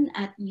Alliston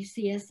at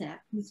UCSF,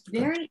 who's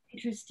very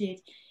interested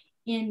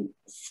in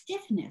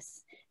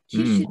stiffness,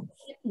 tissue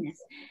stiffness.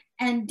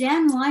 And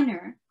Dan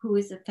Weiner, who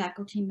is a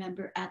faculty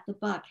member at the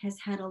Buck, has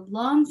had a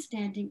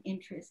long-standing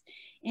interest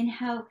in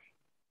how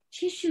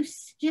tissue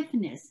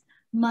stiffness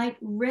might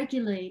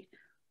regulate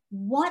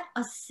what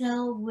a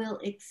cell will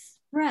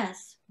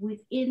express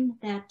within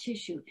that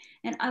tissue.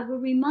 And I will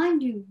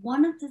remind you,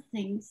 one of the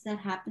things that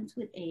happens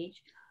with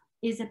age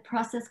is a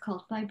process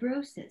called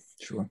fibrosis.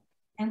 Sure.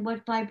 And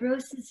what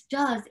fibrosis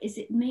does is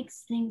it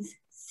makes things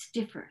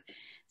stiffer.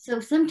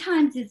 So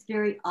sometimes it's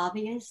very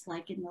obvious,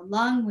 like in the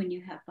lung, when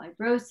you have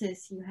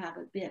fibrosis, you have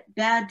a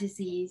bad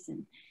disease.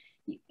 And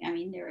I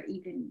mean, there are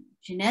even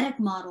genetic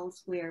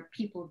models where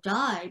people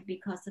die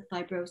because of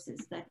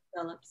fibrosis that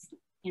develops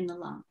in the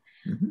lung.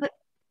 Mm-hmm. But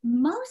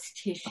most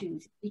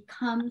tissues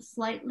become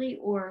slightly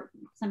or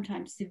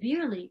sometimes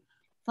severely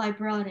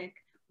fibrotic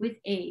with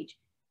age.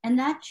 And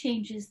that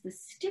changes the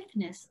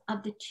stiffness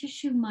of the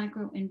tissue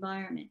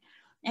microenvironment.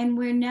 And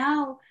we're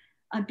now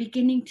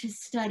beginning to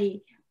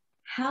study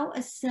how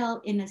a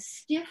cell in a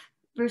stiff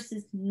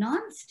versus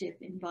non-stiff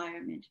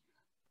environment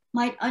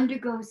might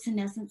undergo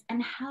senescence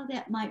and how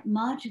that might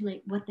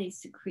modulate what they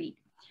secrete.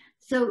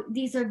 So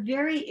these are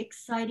very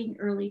exciting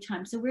early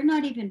times. So we're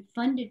not even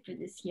funded for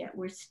this yet.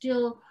 We're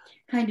still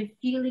kind of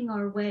feeling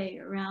our way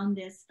around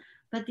this.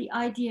 But the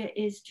idea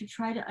is to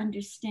try to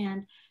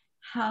understand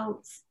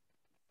how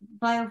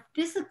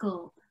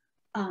biophysical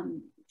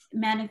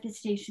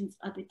manifestations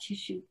of the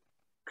tissue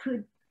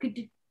could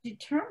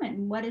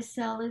determine what a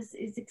cell is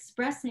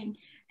expressing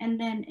and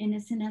then in a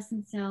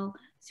senescent cell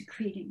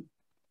secreting.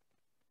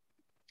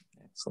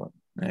 Excellent.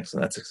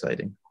 Excellent. That's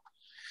exciting.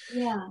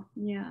 Yeah,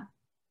 yeah.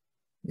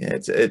 Yeah,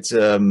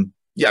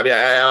 yeah, I mean,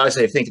 I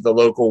honestly think of the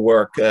local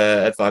work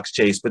at Fox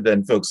Chase, but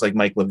then folks like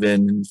Mike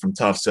Levin from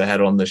Tufts, who I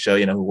had on the show,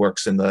 who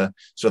works in the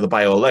sort of the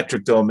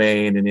bioelectric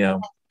domain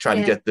and, try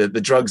to get the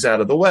drugs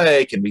out of the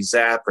way. Can we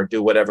zap or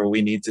do whatever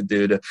we need to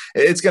do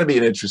it's going to be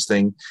an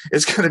interesting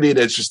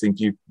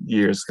few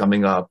years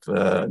coming up,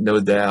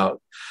 no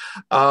doubt.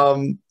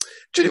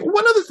 Judy,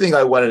 one other thing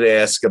I wanted to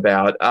ask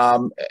about,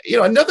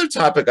 another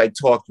topic I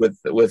talked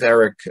with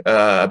Eric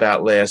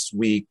about last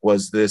week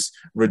was this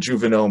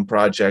Rejuvenome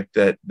project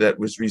that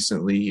was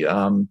recently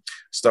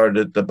started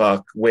at the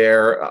Buck,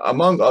 where,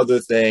 among other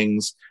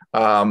things,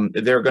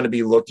 they're going to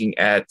be looking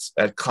at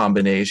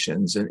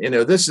combinations. And,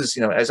 this is,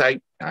 as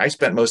I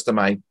spent most of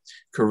my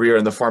career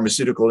in the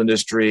pharmaceutical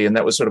industry, and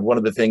that was sort of one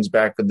of the things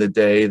back in the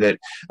day that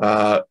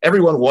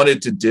everyone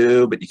wanted to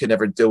do, but you could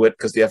never do it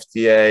because the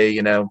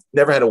FDA,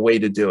 never had a way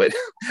to do it.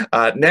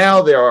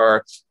 Now there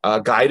are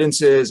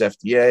guidances,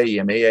 FDA,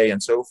 EMA,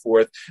 and so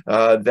forth,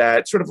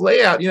 that sort of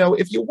lay out,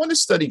 if you want to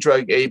study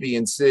drug A, B,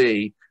 and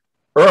C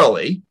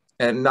early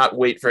and not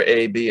wait for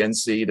A, B, and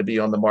C to be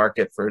on the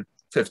market for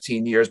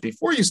 15 years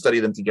before you study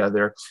them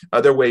together,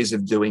 there are ways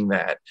of doing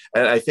that.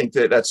 And I think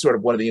that that's sort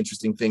of one of the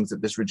interesting things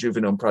that this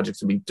Rejuvenome project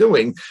will be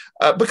doing.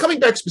 But coming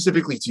back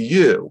specifically to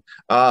you,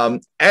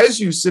 as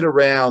you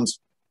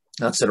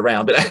not sit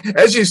around, but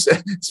as you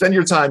spend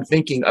your time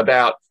thinking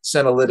about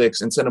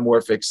senolytics and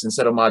senomorphics and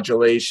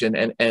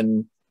senomodulation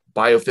and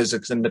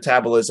biophysics and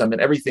metabolism and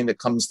everything that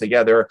comes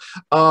together,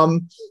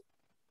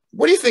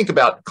 what do you think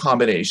about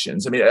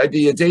combinations? I mean, do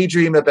you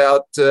daydream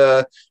about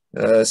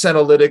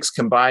senolytics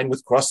combined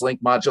with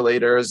cross-link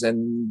modulators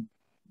and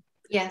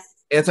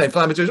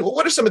anti-inflammatories?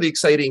 What are some of the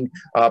exciting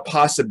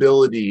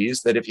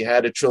possibilities that if you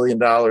had $1 trillion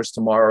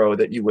tomorrow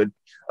that you would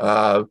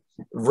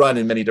run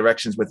in many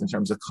directions with in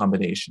terms of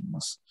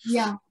combinations?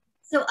 Yeah.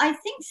 So I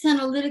think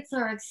senolytics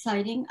are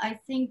exciting. I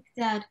think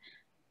that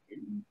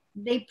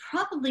they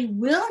probably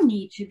will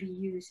need to be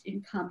used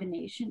in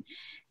combination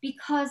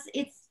because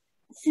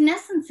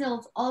senescent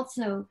cells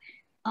also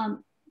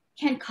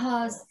can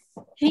cause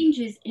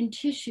changes in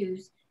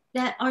tissues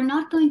that are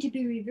not going to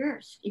be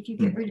reversed if you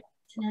get rid of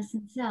the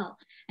senescent cell.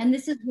 And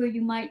this is where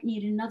you might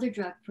need another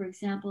drug, for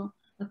example,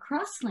 a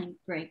cross-link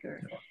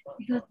breaker,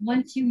 because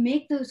once you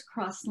make those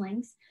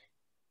cross-links,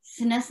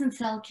 senescent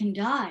cell can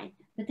die,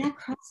 but that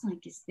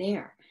cross-link is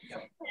there.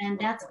 And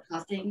that's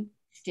causing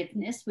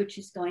stiffness, which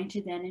is going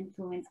to then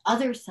influence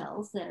other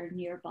cells that are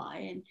nearby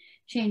and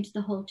change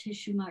the whole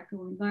tissue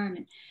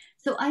microenvironment.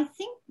 So I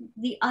think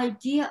the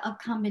idea of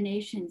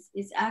combinations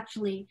is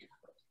actually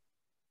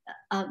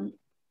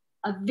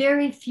a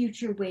very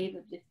future wave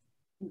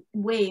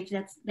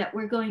that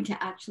we're going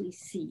to actually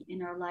see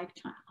in our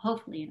lifetime,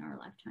 hopefully in our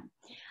lifetime.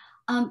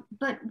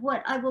 But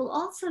what I will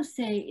also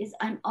say is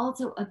I'm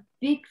also a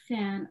big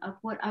fan of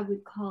what I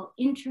would call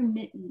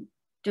intermittent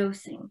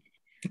dosing.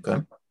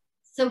 Okay.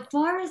 So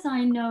far as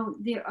I know,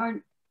 there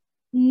are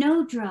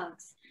no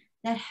drugs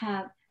that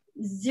have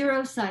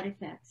zero side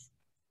effects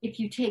if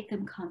you take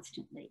them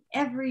constantly.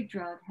 Every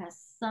drug has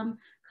some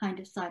kind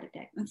of side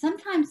effect. And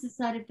sometimes the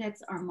side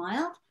effects are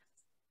mild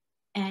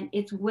and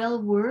it's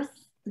well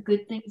worth the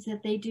good things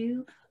that they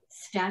do.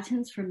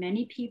 Statins for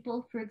many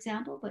people, for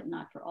example, but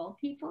not for all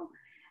people.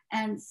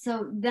 And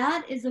so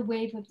that is a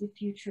wave of the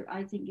future,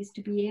 I think, is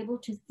to be able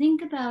to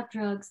think about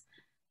drugs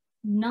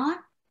not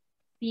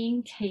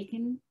being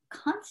taken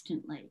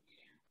constantly.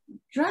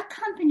 Drug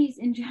companies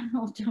in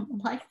general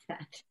don't like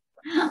that.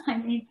 I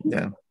mean,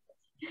 yeah.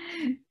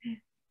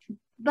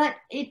 But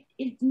it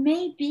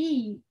may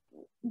be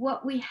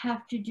what we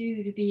have to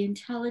do to be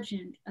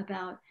intelligent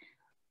about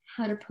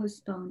how to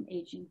postpone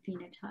aging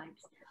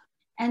phenotypes.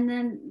 And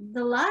then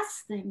the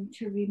last thing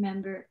to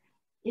remember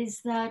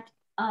is that,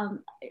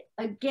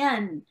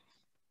 again,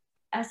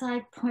 as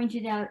I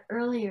pointed out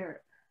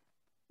earlier,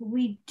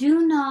 we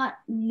do not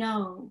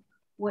know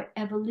what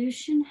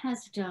evolution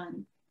has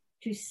done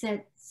to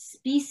set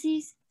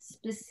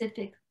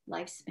species-specific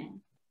lifespan.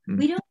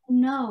 We don't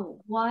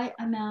know why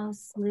a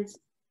mouse lives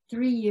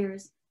 3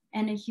 years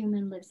and a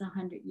human lives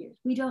 100 years.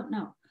 We don't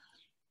know.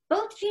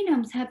 Both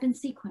genomes have been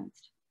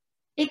sequenced.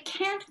 It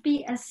can't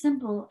be as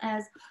simple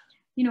as,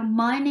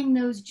 mining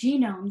those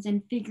genomes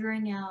and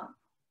figuring out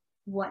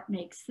what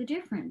makes the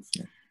difference.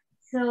 Yeah.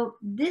 So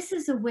this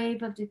is a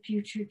wave of the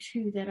future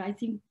too, that I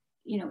think,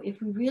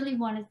 if we really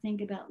want to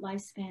think about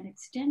lifespan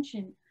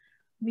extension,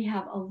 we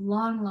have a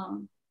long,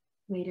 long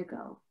way to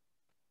go.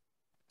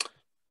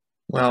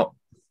 Well,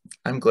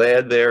 I'm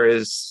glad there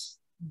is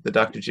the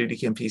Dr. Judy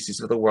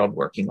Campisis of the world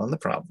working on the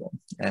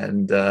problem.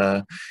 And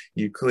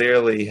you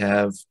clearly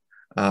have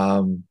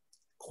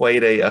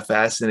quite a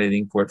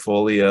fascinating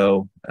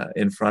portfolio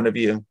in front of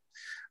you.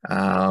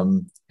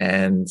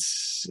 And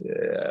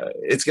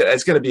it's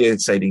going to be an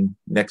exciting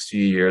next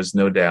few years,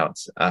 no doubt,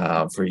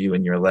 for you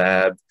and your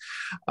lab.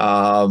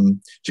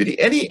 Judy,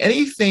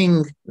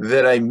 anything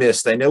that I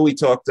missed? I know we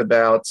talked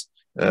about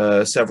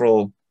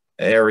several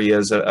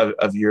areas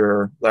of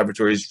your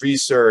laboratory's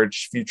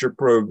research, future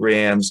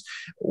programs.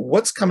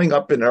 What's coming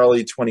up in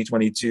early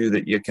 2022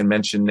 that you can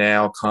mention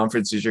now?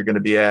 Conferences you're going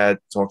to be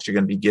at, talks you're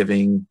going to be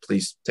giving?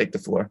 Please take the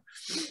floor.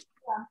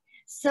 Yeah.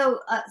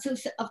 So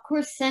of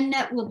course,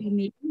 SENNet will be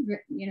meeting,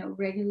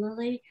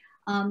 regularly.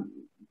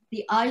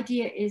 The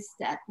idea is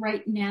that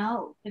right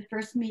now, the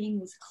first meeting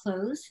was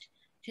closed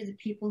to the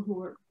people who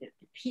were the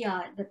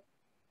PI, the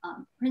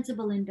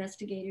principal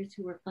investigators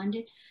who were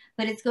funded,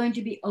 but it's going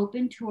to be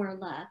open to our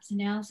labs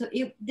now. So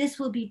this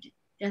will be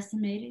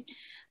decimated.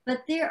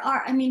 But there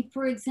are,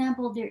 for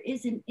example, there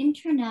is an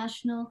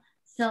International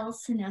Cell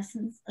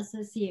Senescence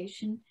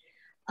Association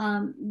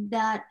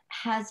that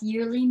has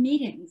yearly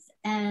meetings,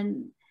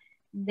 and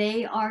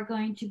they are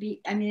going to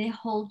be, they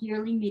hold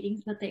yearly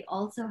meetings, but they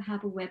also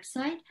have a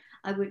website.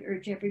 I would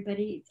urge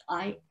everybody, it's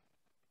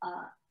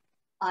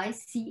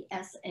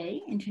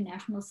ICSA,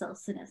 International Cell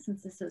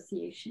Senescence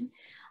Association,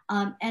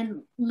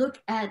 and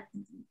look at,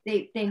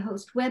 they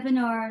host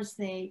webinars,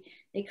 they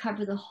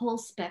cover the whole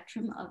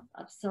spectrum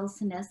of cell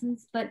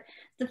senescence, but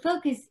the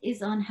focus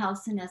is on how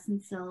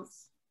senescent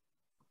cells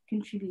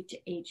contribute to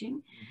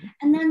aging. Mm-hmm.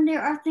 And then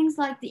there are things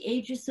like the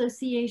Age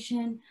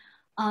Association,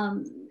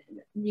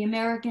 the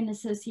American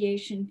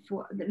Association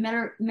for, the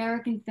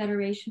American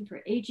Federation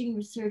for Aging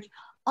Research.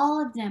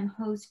 All of them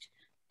host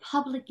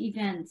public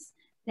events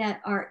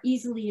that are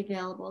easily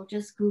available.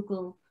 Just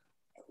Google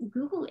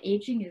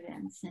aging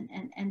events,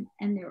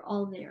 and they're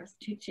all there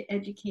to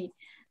educate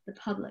the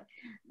public.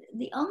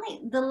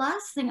 The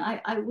last thing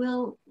I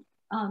will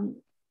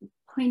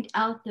point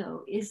out,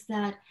 though, is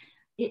that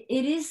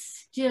it is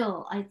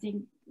still, I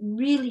think,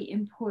 really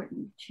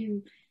important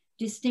to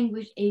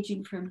distinguish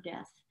aging from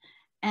death.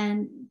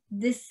 And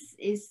this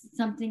is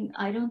something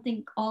I don't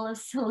think all of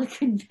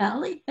Silicon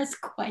Valley has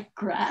quite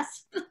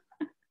grasped,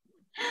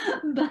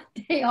 but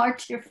they are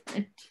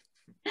different.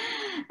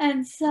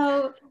 And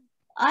so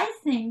I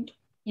think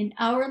in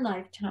our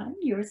lifetime,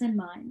 yours and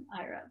mine,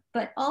 Ira,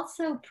 but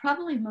also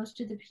probably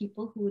most of the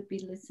people who would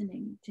be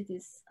listening to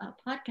this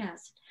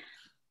podcast,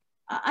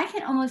 I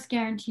can almost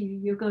guarantee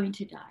you're going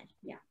to die.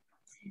 Yeah.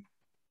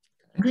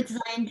 Good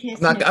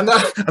scientists. I'm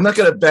not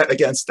going to bet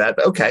against that,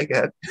 but okay, go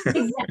ahead.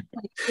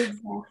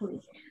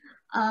 Exactly.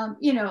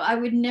 I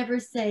would never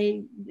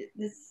say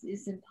this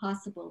is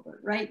impossible, but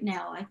right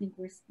now I think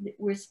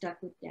we're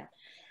stuck with death.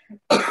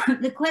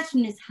 The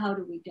question is, how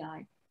do we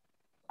die?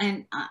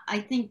 And I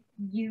think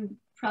you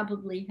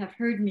probably have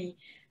heard me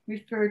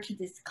refer to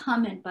this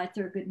comment by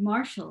Thurgood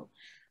Marshall.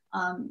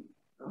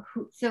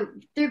 So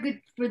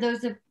Thurgood, for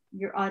those of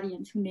your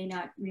audience who may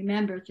not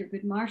remember,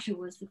 Thurgood Marshall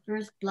was the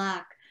first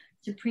Black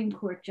Supreme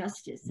Court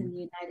Justice in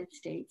the United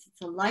States.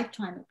 It's a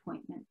lifetime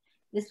appointment.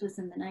 This was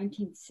in the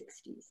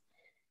 1960s.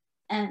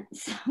 And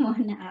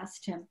someone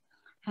asked him,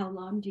 how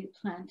long do you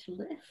plan to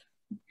live?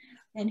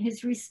 And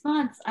his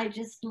response, I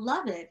just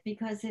love it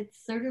because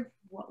it's sort of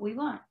what we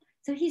want.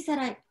 So he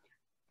said,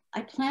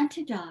 I plan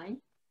to die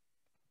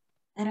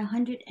at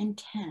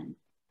 110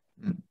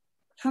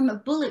 from a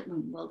bullet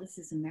wound. Well, this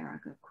is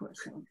America, of course.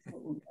 So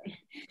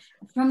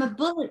from a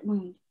bullet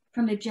wound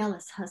from a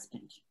jealous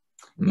husband.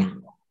 Yeah.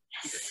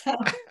 So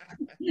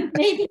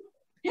maybe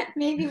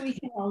we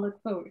can all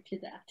look forward to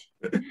that.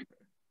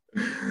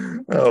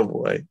 Oh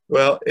boy!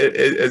 Well,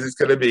 it's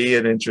going to be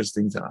an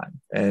interesting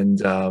time, and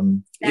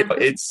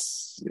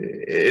it's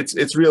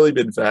really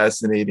been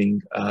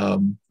fascinating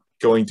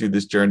going through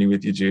this journey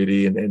with you,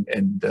 Judy,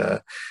 and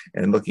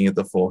looking at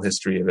the full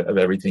history of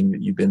everything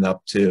that you've been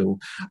up to.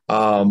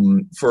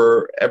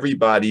 For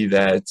everybody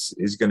that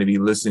is going to be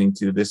listening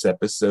to this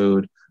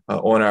episode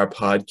on our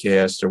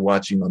podcast or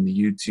watching on the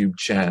YouTube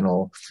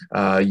channel,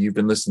 you've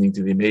been listening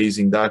to the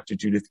amazing Dr.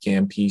 Judith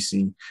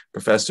Campisi,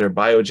 Professor of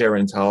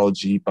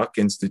Biogerontology, Buck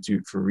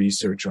Institute for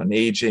Research on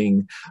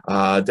Aging.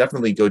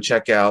 Definitely go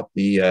check out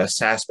the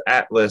SASP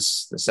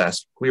Atlas, the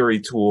SASP Query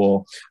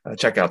Tool.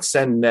 Check out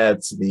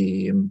SENNet,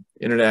 the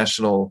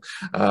International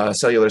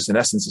Cellular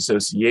Senescence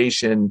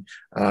Association.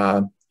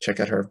 check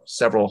out her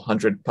several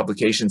hundred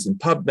publications in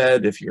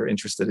PubMed if you're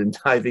interested in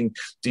diving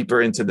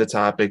deeper into the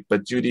topic.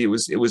 But Judy, it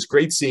was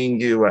great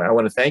seeing you. I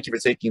want to thank you for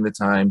taking the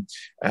time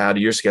out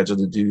of your schedule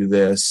to do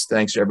this.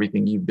 Thanks for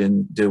everything you've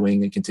been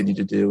doing and continue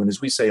to do. And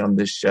as we say on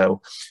this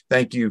show,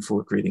 thank you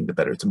for creating the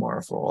better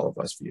tomorrow for all of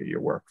us via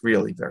your work.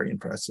 Really very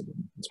impressive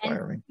and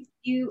inspiring. And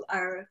you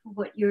are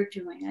what you're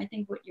doing. I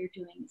think what you're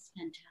doing is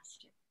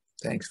fantastic.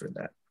 Thanks for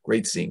that.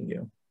 Great seeing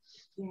you.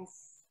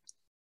 Yes.